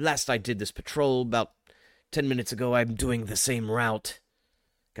was last I did this patrol, about 10 minutes ago. I'm doing the same route.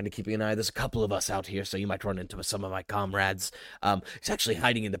 Kind of keeping an eye. There's a couple of us out here, so you might run into some of my comrades. He's actually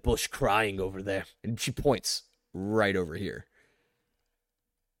hiding in the bush, crying over there. And she points right over here.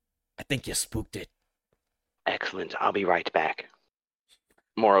 I think you spooked it. Excellent. I'll be right back.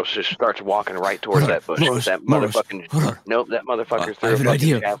 Moros just starts walking right towards that bush. Moros, that Moros, motherfucking... Nope, that motherfucker threw I have a an fucking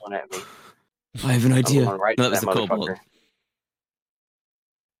idea. javelin at me. I have an idea. Right No, to that was that the kobold. motherfucker.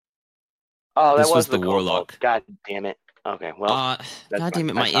 Oh, that This was the kobold. warlock. God damn it. Okay, well... God damn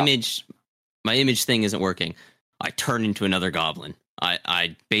it, my image thing isn't working. I turn into another goblin.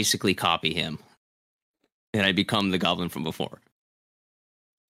 I basically copy him. And I become the goblin from before.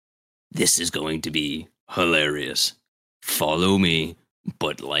 This is going to be hilarious. Follow me,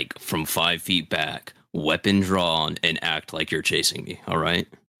 but from 5 feet back, weapon drawn, and act like you're chasing me, alright?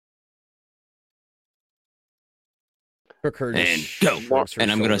 And go!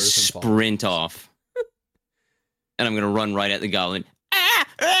 And I'm going to sprint off. And I'm going to run right at the goblin.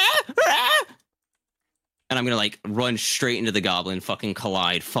 And I'm going to run straight into the goblin, fucking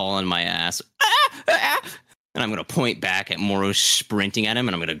collide, fall on my ass. And I'm going to point back at Moros sprinting at him,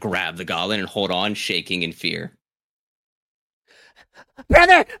 and I'm going to grab the goblin and hold on, shaking in fear.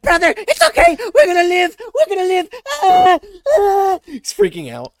 Brother, it's okay. We're gonna live. He's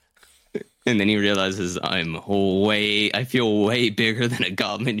freaking out. And then he realizes I feel way bigger than a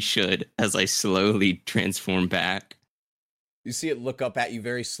goblin should as I slowly transform back. You see it look up at you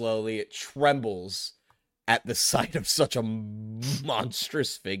very slowly. It trembles at the sight of such a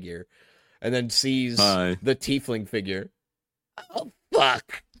monstrous figure. And then sees the tiefling figure. Oh,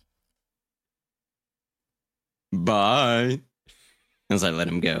 fuck. Bye. As I let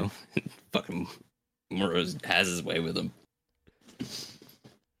him go. Fucking Moros has his way with him.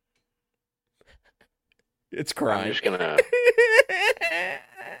 It's crying. I'm just gonna...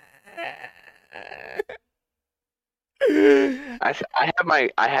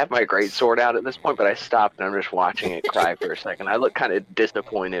 I have my great sword out at this point, but I stopped and I'm just watching it cry for a second. I look kind of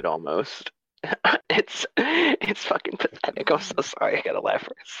disappointed almost. It's It's fucking pathetic. I'm so sorry. I gotta laugh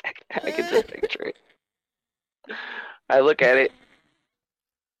for a second. I can just picture it. I look at it.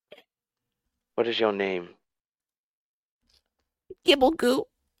 What is your name? Gibblegoo.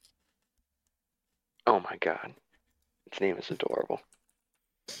 Oh my god. Its name is adorable.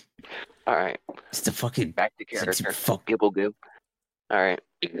 Alright. It's the fucking Back to it's character. fuck. Gibblegoo. Alright.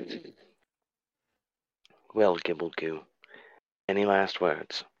 Well, Gibblegoo. Any last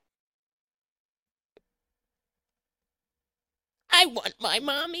words? I want my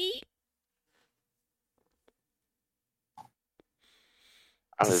mommy.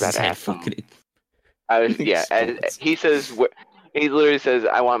 I was about to ask him. fucking I was, yeah. explodes. He says, he literally says,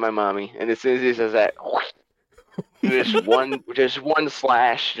 "I want my mommy," and as soon as he says that, just one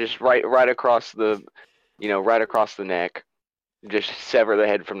slash, just right across the, right across the neck, just sever the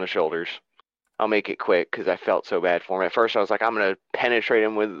head from the shoulders. I'll make it quick because I felt so bad for him. At first, I was like, I'm gonna penetrate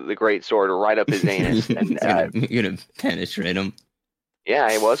him with the great sword right up his anus, and You're gonna penetrate him. yeah,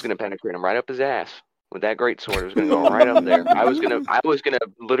 I was gonna penetrate him right up his ass with that great sword. It was gonna go right up there. I was gonna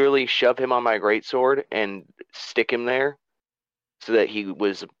literally shove him on my great sword and stick him there, so that he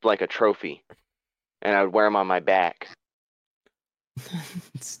was like a trophy, and I would wear him on my back.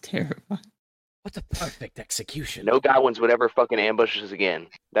 It's terrible. What a perfect execution. No goblins would ever fucking ambush us again.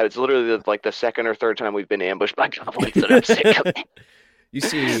 That's literally like the second or third time we've been ambushed by goblins, and I'm sick of it. You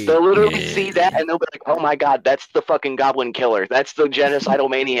see, They'll literally see that and they'll be like, "Oh my god, that's the fucking goblin killer. That's the genocidal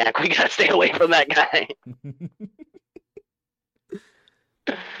maniac. We gotta stay away from that guy."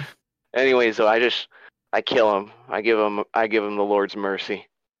 Anyway, so I kill him. I give him the Lord's mercy.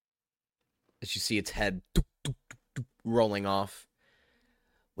 as you see its head rolling off.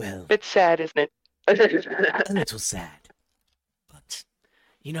 Well, It's sad, isn't it? a little sad. But,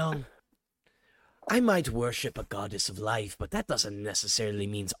 I might worship a goddess of life, but that doesn't necessarily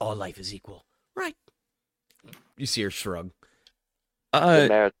mean all life is equal. Right? You see her shrug. The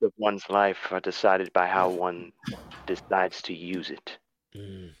merits of one's life are decided by how one decides to use it.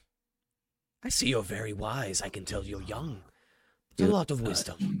 I see you're very wise. I can tell you're young. It's a lot of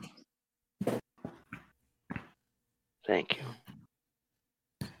wisdom. Thank you.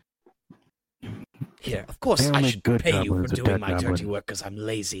 Here, of course, They I only should good pay you for goblins are doing dead my dirty goblin. work because I'm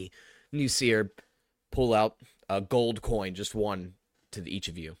lazy. And you see her pull out a gold coin, just one, to each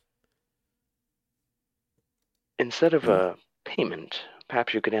of you. Instead of a payment,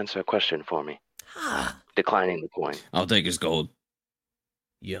 perhaps you could answer a question for me, Ah, declining the coin. I'll take his gold.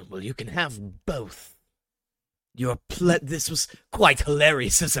 yeah, well, you can have both. This was quite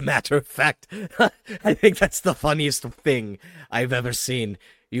hilarious, as a matter of fact. I think that's the funniest thing I've ever seen.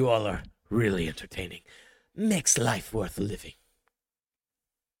 You all are really entertaining. Makes life worth living.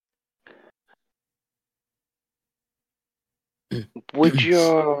 Would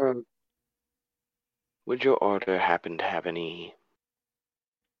your order happen to have any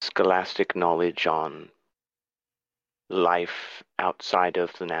scholastic knowledge on life outside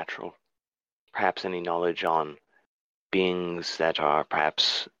of the natural? Perhaps any knowledge on beings that are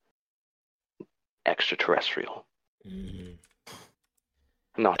perhaps extraterrestrial,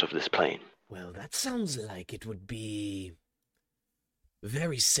 not of this plane? Well, that sounds like it would be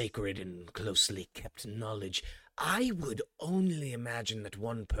very sacred and closely kept knowledge. I would only imagine that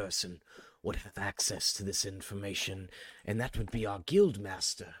one person would have access to this information, and that would be our guild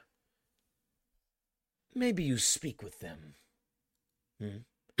master. Maybe you speak with them.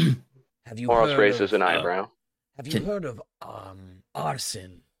 Have you Oros heard raises of, an eyebrow. Have you heard of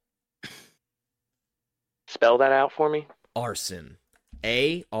arson? Spell that out for me. Arson.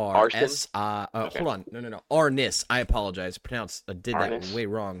 A-R-S... Okay. Hold on. No. Arnis. I apologize. Did Arnis. that way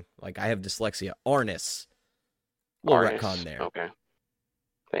wrong. Like, I have dyslexia. Arnis. Little Arnis. retcon there. Okay.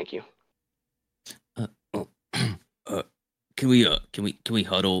 Thank you. Can we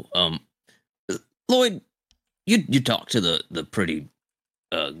huddle? Lloyd, you talk to the pretty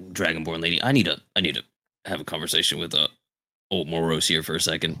dragonborn lady. I need to have a conversation with old Morose here for a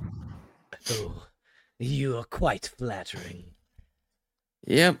second. Oh, you are quite flattering.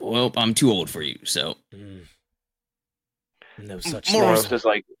 Yeah, well, I'm too old for you, so. No such More- thing. Moros is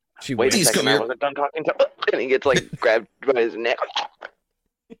like, She wait a Please second, come I here. wasn't done talking to. And he gets like grabbed by his neck.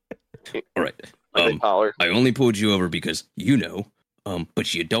 All right. With a collar. I only pulled you over because you know,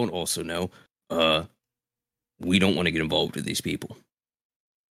 but you don't also know, we don't want to get involved with these people.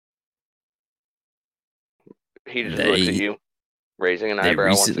 He just They- looks at you, raising an They eyebrow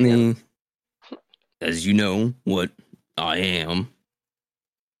once again. recently, as you know what I am,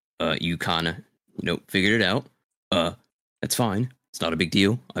 you kind of, figured it out. That's fine. It's not a big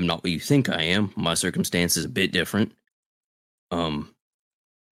deal. I'm not what you think I am. My circumstance is a bit different.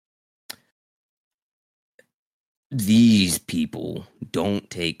 these people don't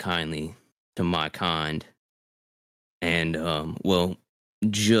take kindly to my kind. And, well,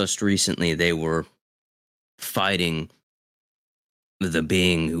 just recently they were fighting the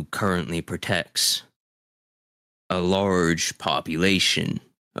being who currently protects a large population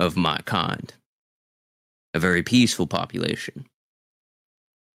of my kind. A very peaceful population.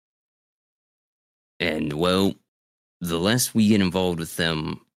 And, well, the less we get involved with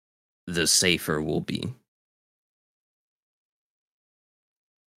them, the safer we'll be.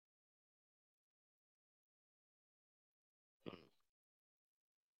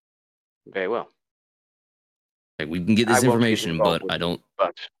 Very well. Like, we can get this I won't get information, involved but with I don't.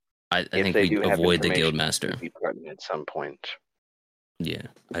 But I if think they we do have avoid the information, guildmaster. it'll be pertinent at some point. Yeah,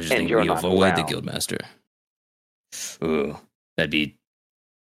 I just And think you're we not avoid the around. guildmaster. Ugh, that'd be.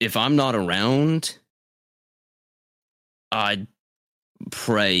 If I'm not around, I'd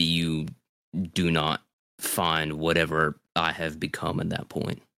pray you do not find whatever I have become at that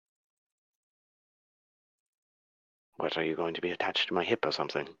point. What, are you going to be attached to my hip or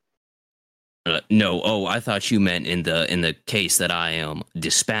something? No, oh, I thought you meant in the case that I am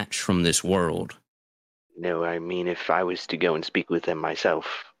dispatched from this world. No, I mean if I was to go and speak with them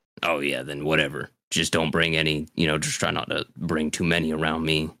myself. Oh yeah, then whatever. Just don't bring any. Just try not to bring too many around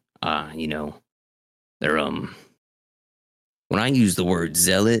me. They're When I use the word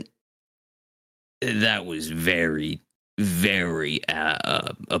zealot, that was very, very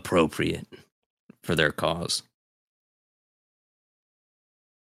appropriate for their cause.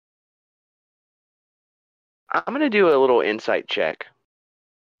 I'm going to do a little insight check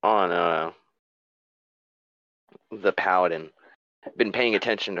on the paladin. Been paying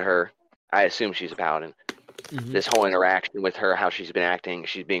attention to her. I assume she's a paladin. Mhm. This whole interaction with her, how she's been acting,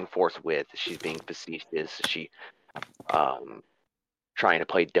 she's being forthwith, she's being facetious, she trying to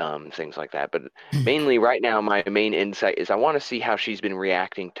play dumb, things like that. But mainly right now, my main insight is I want to see how she's been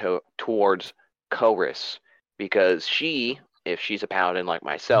reacting towards Chorus, because if she's a paladin like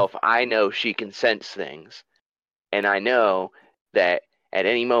myself, I know she can sense things, and I know that at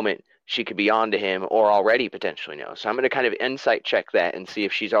any moment she could be onto him or already potentially know. So I'm going to kind of insight check that and see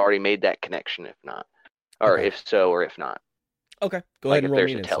if she's already made that connection, if not, or Okay. if so, or if not. Okay, go Like ahead and if roll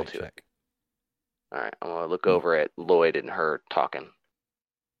me there's an a tell insight to it. check. All right, I'm going to look over at Lloyd and her talking.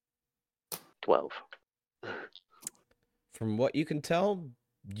 12. From what you can tell,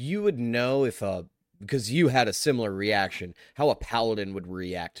 you would know if because you had a similar reaction, how a paladin would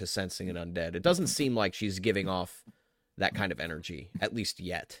react to sensing an undead. It doesn't seem like she's giving off that kind of energy, at least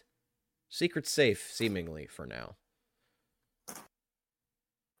yet. Secret's safe, seemingly, for now.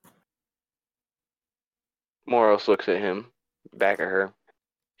 Moros looks at him, back at her.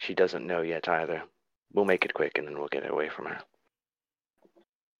 She doesn't know yet either. We'll make it quick and then we'll get away from her.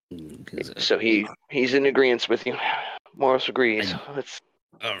 So he's in agreement with you. Moros agrees. Let's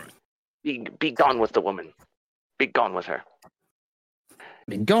All right. be gone with the woman. Be gone with her.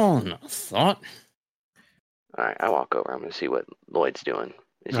 Be gone, I thought. All right, I walk over. I'm going to see what Lloyd's doing.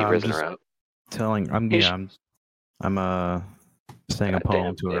 Is he I'm risen just her up? I'm saying a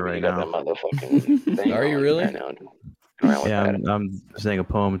poem to her right now. Are you really? Yeah, I'm saying a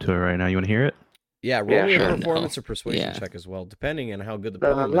poem to her right now. You want to hear it? Yeah, roll Yeah, me sure. a performance or persuasion Yeah. check as well, depending on how good the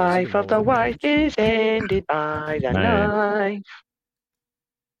The poem is. life of the wife is ended by the Right. knife.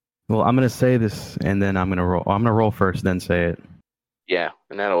 Well, I'm gonna say this, and then I'm gonna roll. I'm gonna roll first, then say it. Yeah,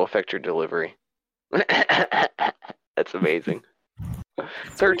 and that'll affect your delivery. That's amazing.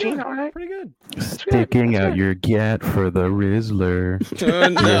 13, all right. Pretty good. Sticking That's out good. your gat for the Rizzler. Oh,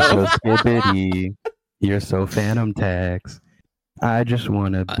 You're so no. skibbity. You're so Phantom Tax. I just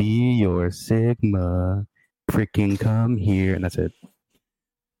wanna be your Sigma. Freaking come here, and that's it.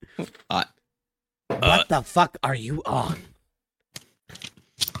 What the fuck are you on?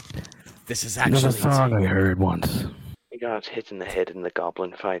 This is Another actually song I heard once. He got hit in the head in the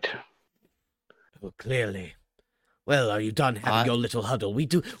goblin fight. Oh, clearly. Well, are you done having your little huddle? We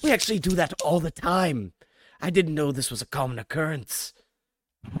actually do that all the time. I didn't know this was a common occurrence.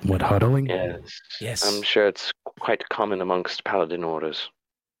 What, huddling? Yes. Yes. I'm sure it's quite common amongst paladin orders.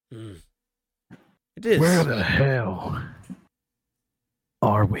 It is. Where the hell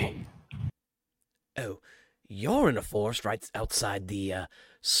are we? Oh, you're in a forest right outside the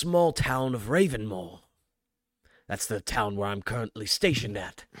small town of Ravenmore. That's the town where I'm currently stationed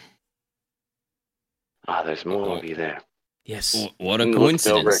at. Ah, there's more of you there. Yes. What a Looked over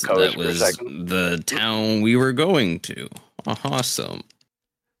coincidence. at Coach That for a was second. the town we were going to. Awesome.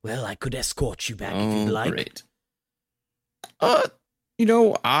 Well, I could escort you back if you'd like. Great.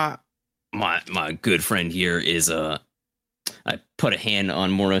 My good friend here is I put a hand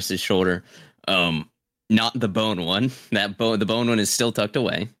on Moros's shoulder. Not the bone one. The bone one is still tucked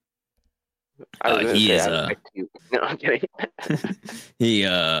away. I was gonna He say, is I picked you. No, I'm kidding.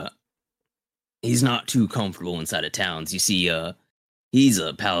 He's not too comfortable inside of towns. You see, he's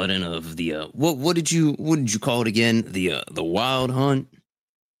a paladin of the what did you call it again? The Wild Hunt.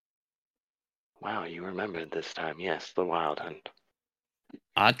 Wow, you remembered this time. Yes, the Wild Hunt.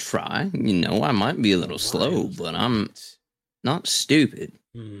 I try. I might be a little slow, but I'm not stupid.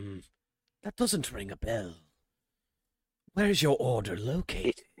 That doesn't ring a bell. Where's your order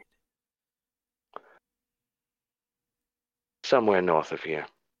located? Somewhere north of here.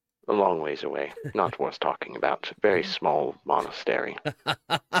 A long ways away. Not worth talking about. Very small monastery.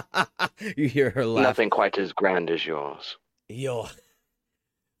 You hear her laugh. Nothing quite as grand as yours. The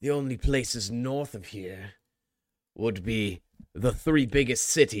only places north of here would be the 3 biggest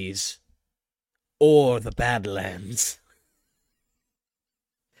cities or the Badlands.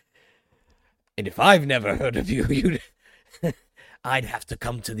 And if I've never heard of you, I'd have to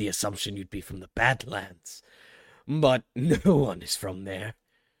come to the assumption you'd be from the Badlands. But no one is from there.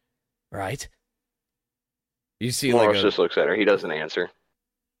 Right? You see Morris just looks at her. He doesn't answer.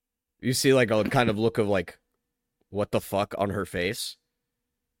 You see like a kind of look of like, what the fuck on her face?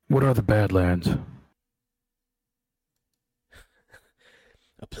 What are the Badlands?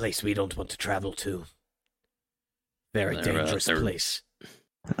 A place we don't want to travel to. Very dangerous place.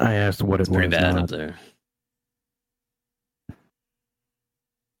 I asked what it was. Pretty bad not. up there.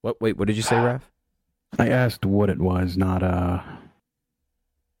 What? Wait, what did you say, Raph? I asked what it was, not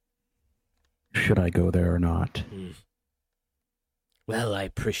should I go there or not? Well, I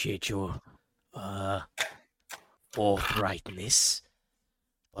appreciate your forthrightness,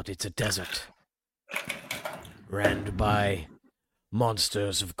 but it's a desert, ran by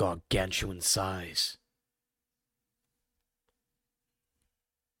monsters of gargantuan size.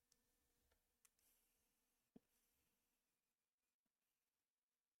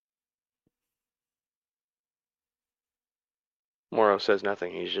 Morrow says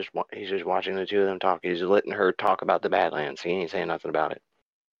nothing. He's just watching the two of them talk. He's letting her talk about the Badlands. He ain't saying nothing about it.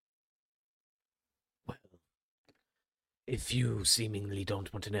 Well, if you seemingly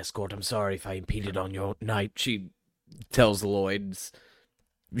don't want an escort, I'm sorry if I impeded on your night. She tells Lloyd.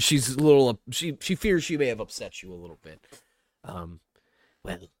 She's a little. She fears she may have upset you a little bit. Well,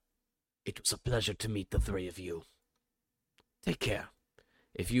 it was a pleasure to meet the 3 of you. Take care.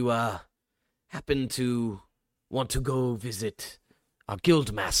 If you Happen to want to go visit our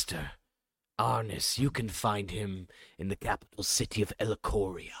guildmaster, Arnis, you can find him in the capital city of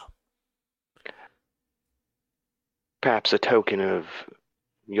Elicoria. Perhaps a token of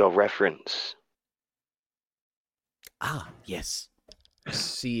your reference. Ah, yes.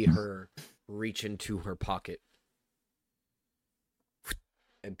 See her reach into her pocket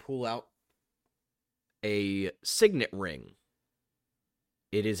and pull out a signet ring.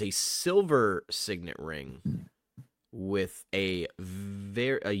 It is a silver signet ring with a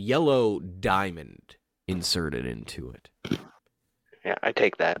yellow diamond inserted into it. Yeah, I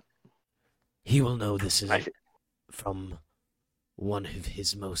take that. He will know this is from one of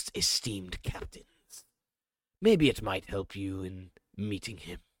his most esteemed captains. Maybe it might help you in meeting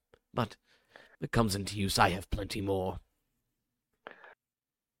him, but if it comes into use, I have plenty more.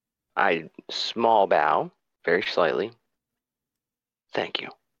 I small bow, very slightly. Thank you.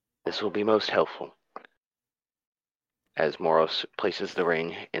 This will be most helpful. As Moros places the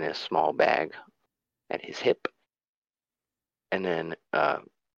ring in a small bag at his hip, and then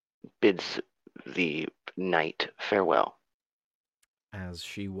bids the knight farewell. As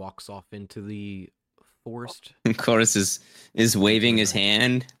she walks off into the forest. Chorus is waving his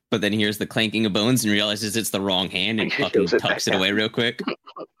hand, but then hears the clanking of bones and realizes it's the wrong hand and fucking tucks it away real quick.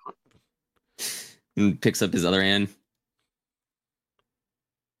 And picks up his other hand.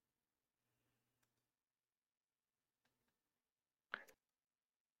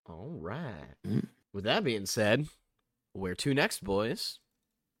 All right. With that being said, where to next, boys?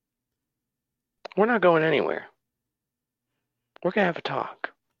 We're not going anywhere. We're going to have a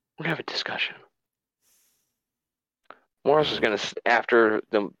talk. We're going to have a discussion. Morris is going to, after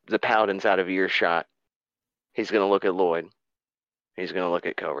the paladin's out of earshot, he's going to look at Lloyd. He's going to look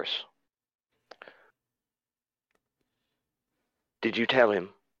at Covers. Did you tell him?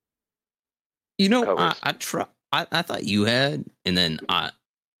 I thought you had, and then I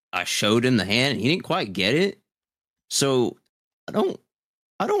showed him the hand, and he didn't quite get it. So I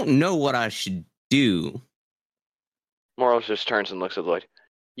don't know what I should do. Morris just turns and looks at Lloyd.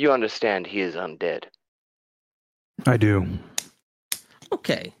 You understand he is undead. I do.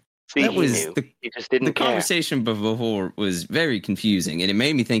 Okay. See, That he was knew. He just the didn't care. conversation before was very confusing, and it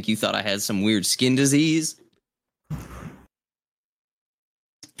made me think you thought I had some weird skin disease.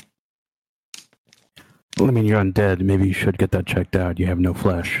 Well, I mean, you're undead. Maybe you should get that checked out. You have no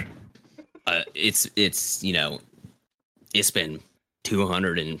flesh. It's it's been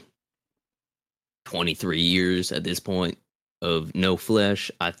 223 years at this point of no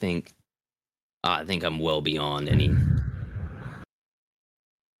flesh. I think I'm well beyond any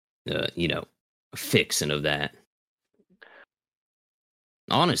fixing of that.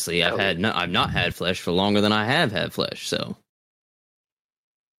 Honestly, I've not had flesh for longer than I have had flesh. So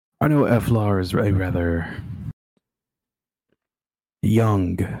I know Eflar is a rather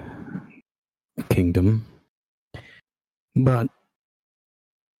young kingdom, but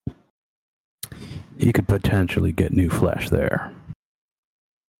you could potentially get new flesh there.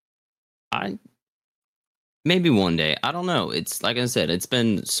 Maybe one day. I don't know. It's like I said, it's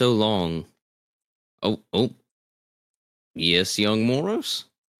been so long. Oh, yes, young Moros.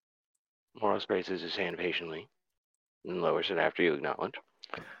 Moros raises his hand patiently and lowers it after you acknowledge.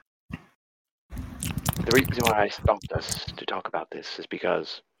 The reason why I stopped us to talk about this is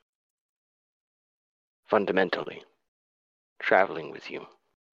because, fundamentally, traveling with you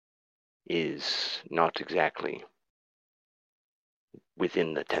is not exactly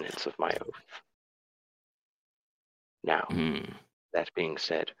within the tenets of my oath. Now, that being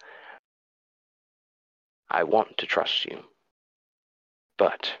said, I want to trust you.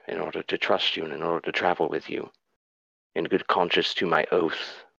 But in order to trust you and in order to travel with you, in good conscience to my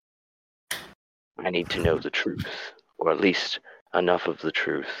oath, I need to know the truth, or at least enough of the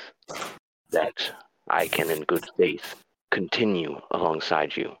truth, that I can in good faith continue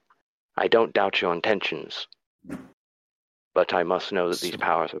alongside you. I don't doubt your intentions, but I must know that these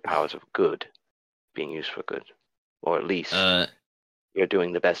powers are powers of good, being used for good. Or at least you're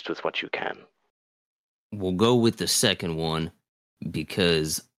doing the best with what you can. We'll go with the second one,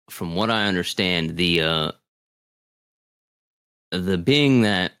 because from what I understand, the being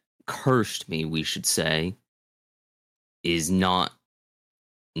that cursed me, we should say, is not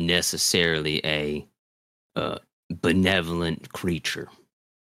necessarily a benevolent creature.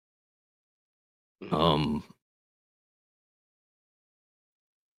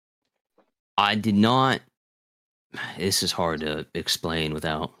 I did not. This is hard to explain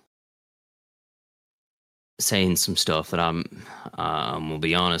without saying some stuff that I'm will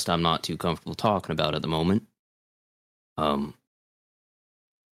be honest, I'm not too comfortable talking about at the moment. I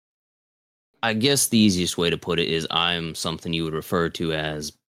guess the easiest way to put it is I'm something you would refer to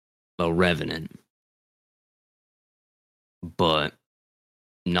as a revenant, but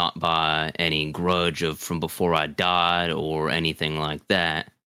not by any grudge of from before I died or anything like that.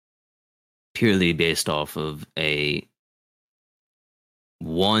 Purely based off of a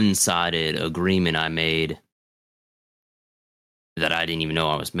one-sided agreement I made that I didn't even know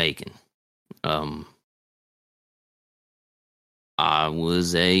I was making. I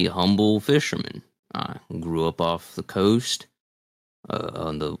was a humble fisherman. I grew up off the coast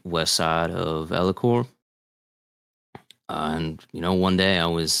on the west side of Elicor. And, one day I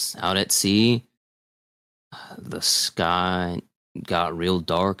was out at sea. The sky got real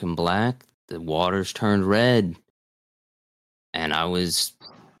dark and black. The waters turned red. And I was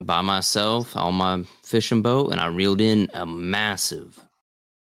by myself on my fishing boat, and I reeled in a massive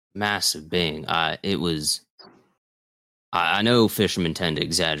being. I know fishermen tend to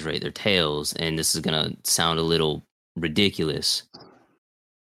exaggerate their tales, and this is going to sound a little ridiculous,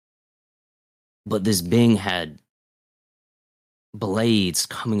 but this being had blades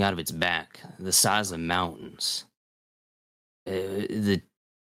coming out of its back, the size of mountains. The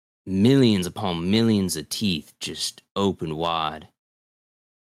millions upon millions of teeth just opened wide.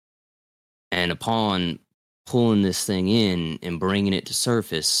 And upon pulling this thing in and bringing it to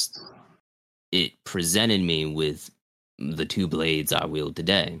surface, it presented me with the two blades I wield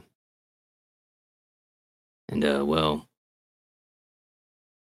today. And,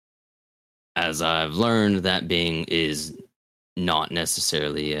 as I've learned, that being is not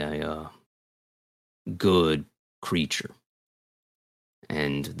necessarily a good creature.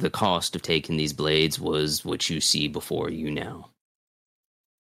 And the cost of taking these blades was what you see before you now.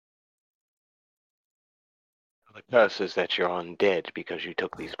 The curse is that you're undead because you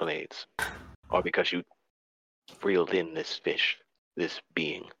took these blades. Or because you reeled in this fish, this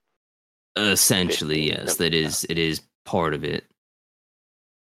being. Essentially, yes. It is part of it.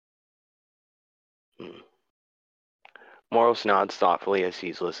 Moros nods thoughtfully as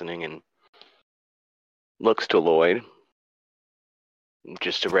he's listening and looks to Lloyd,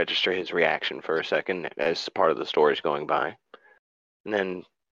 just to register his reaction for a second as part of the story's going by, and then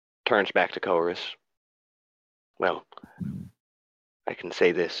turns back to Chorus. Well, I can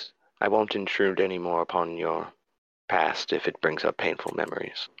say this. I won't intrude any more upon your past if it brings up painful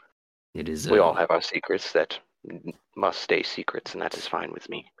memories. It is. We all have our secrets that must stay secrets, and that is fine with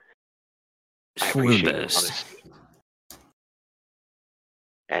me. I for the appreciate your best. honesty.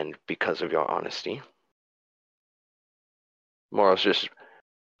 And because of your honesty, Moros just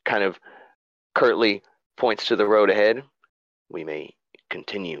kind of curtly points to the road ahead. We may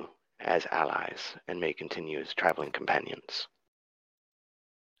continue as allies and may continue as traveling companions.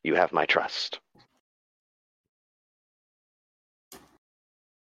 You have my trust.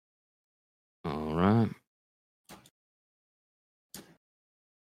 All right.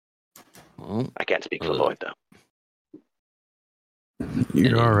 Well, I can't speak for Lloyd, though.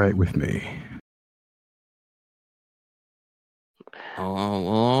 You're all right with me.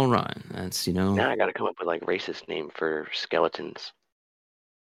 all right. That's Now I gotta come up with like racist name for skeletons.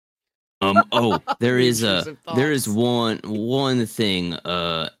 There The is intrusive there is thoughts. one thing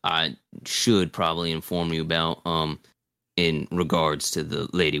I should probably inform you about in regards to the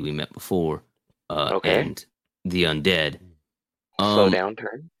lady we met before Okay. and the undead. Slow down,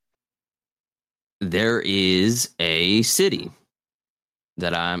 turn. There is a city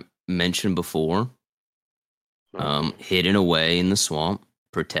that I mentioned before, hidden away in the swamp,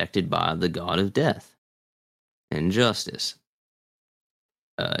 protected by the god of death and justice.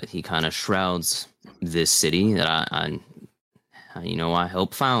 He kind of shrouds this city that I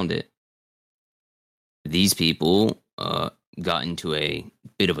helped found it. These people got into a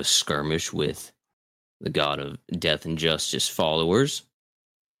bit of a skirmish with the god of death and justice followers,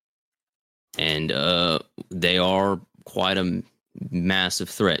 and they are quite a massive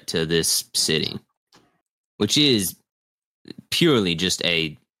threat to this city, which is purely just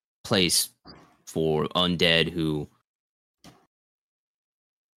a place for undead who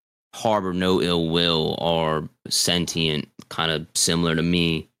harbor no ill will, are sentient, kind of similar to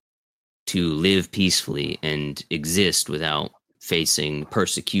me, to live peacefully and exist without facing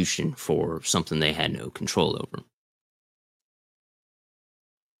persecution for something they had no control over.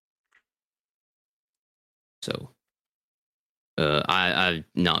 So, I've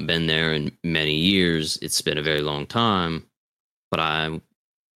not been there in many years. It's been a very long time, but I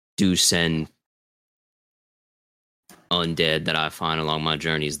do send undead that I find along my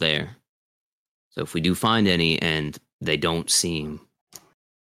journeys there. So if we do find any and they don't seem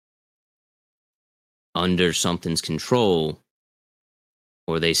under something's control,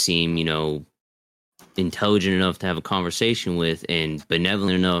 or they seem, intelligent enough to have a conversation with and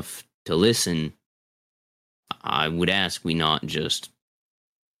benevolent enough to listen, I would ask we not just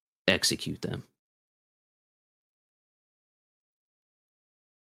execute them.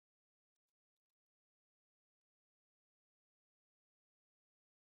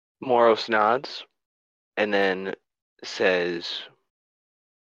 Moros nods and then says,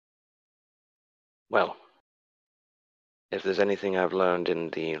 well, if there's anything I've learned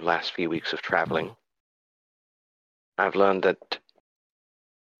in the last few weeks of traveling, I've learned that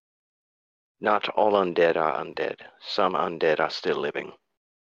not all undead are undead. Some undead are still living.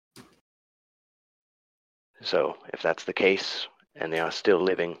 So, if that's the case, and they are still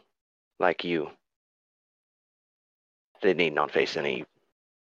living like you, they need not face any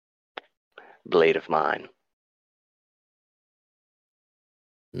blade of mine.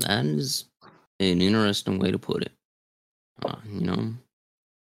 That is an interesting way to put it. I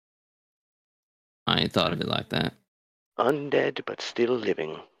ain't thought of it like that. Undead, but still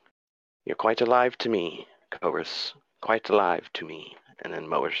living. You're quite alive to me, Chorus. Quite alive to me. And then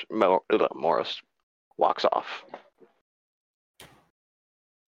Morris walks off.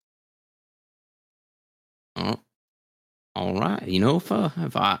 Oh, all right.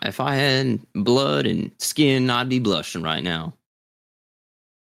 If I had blood and skin, I'd be blushing right now.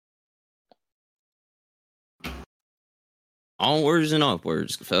 Onwards and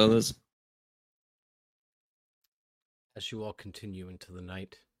upwards, fellas. As you all continue into the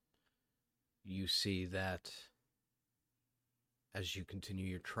night, you see that as you continue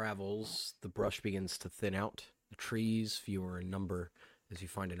your travels, the brush begins to thin out, the trees fewer in number as you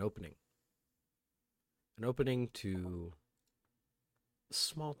find an opening. An opening to the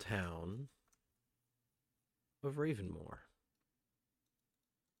small town of Ravenmore.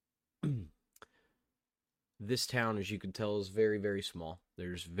 This town, as you can tell, is very, very small.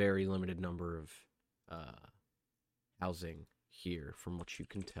 There's very limited number of housing here, from what you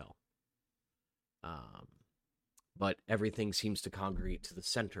can tell. But everything seems to congregate to the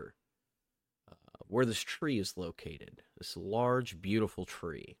center, where this tree is located. This large, beautiful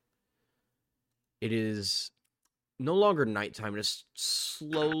tree. It is no longer nighttime, and it's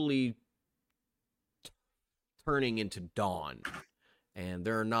slowly turning into dawn. And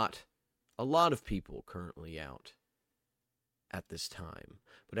there are not a lot of people currently out at this time.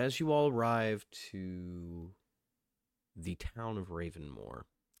 But as you all arrive to the town of Ravenmoor,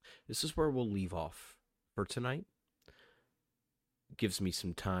 this is where we'll leave off for tonight. It gives me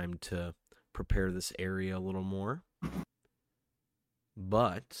some time to prepare this area a little more.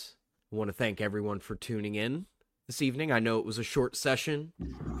 But I want to thank everyone for tuning in this evening. I know it was a short session,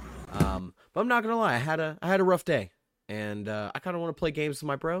 but I'm not gonna lie. I had a rough day, and I kind of want to play games with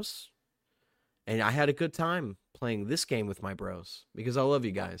my bros. And I had a good time playing this game with my bros because I love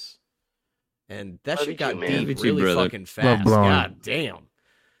you guys. And that shit got deep really fucking fast. God damn.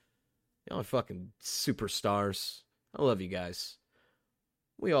 Y'all are fucking superstars. I love you guys.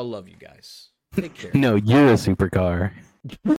 We all love you guys. Take care. No, you're a supercar.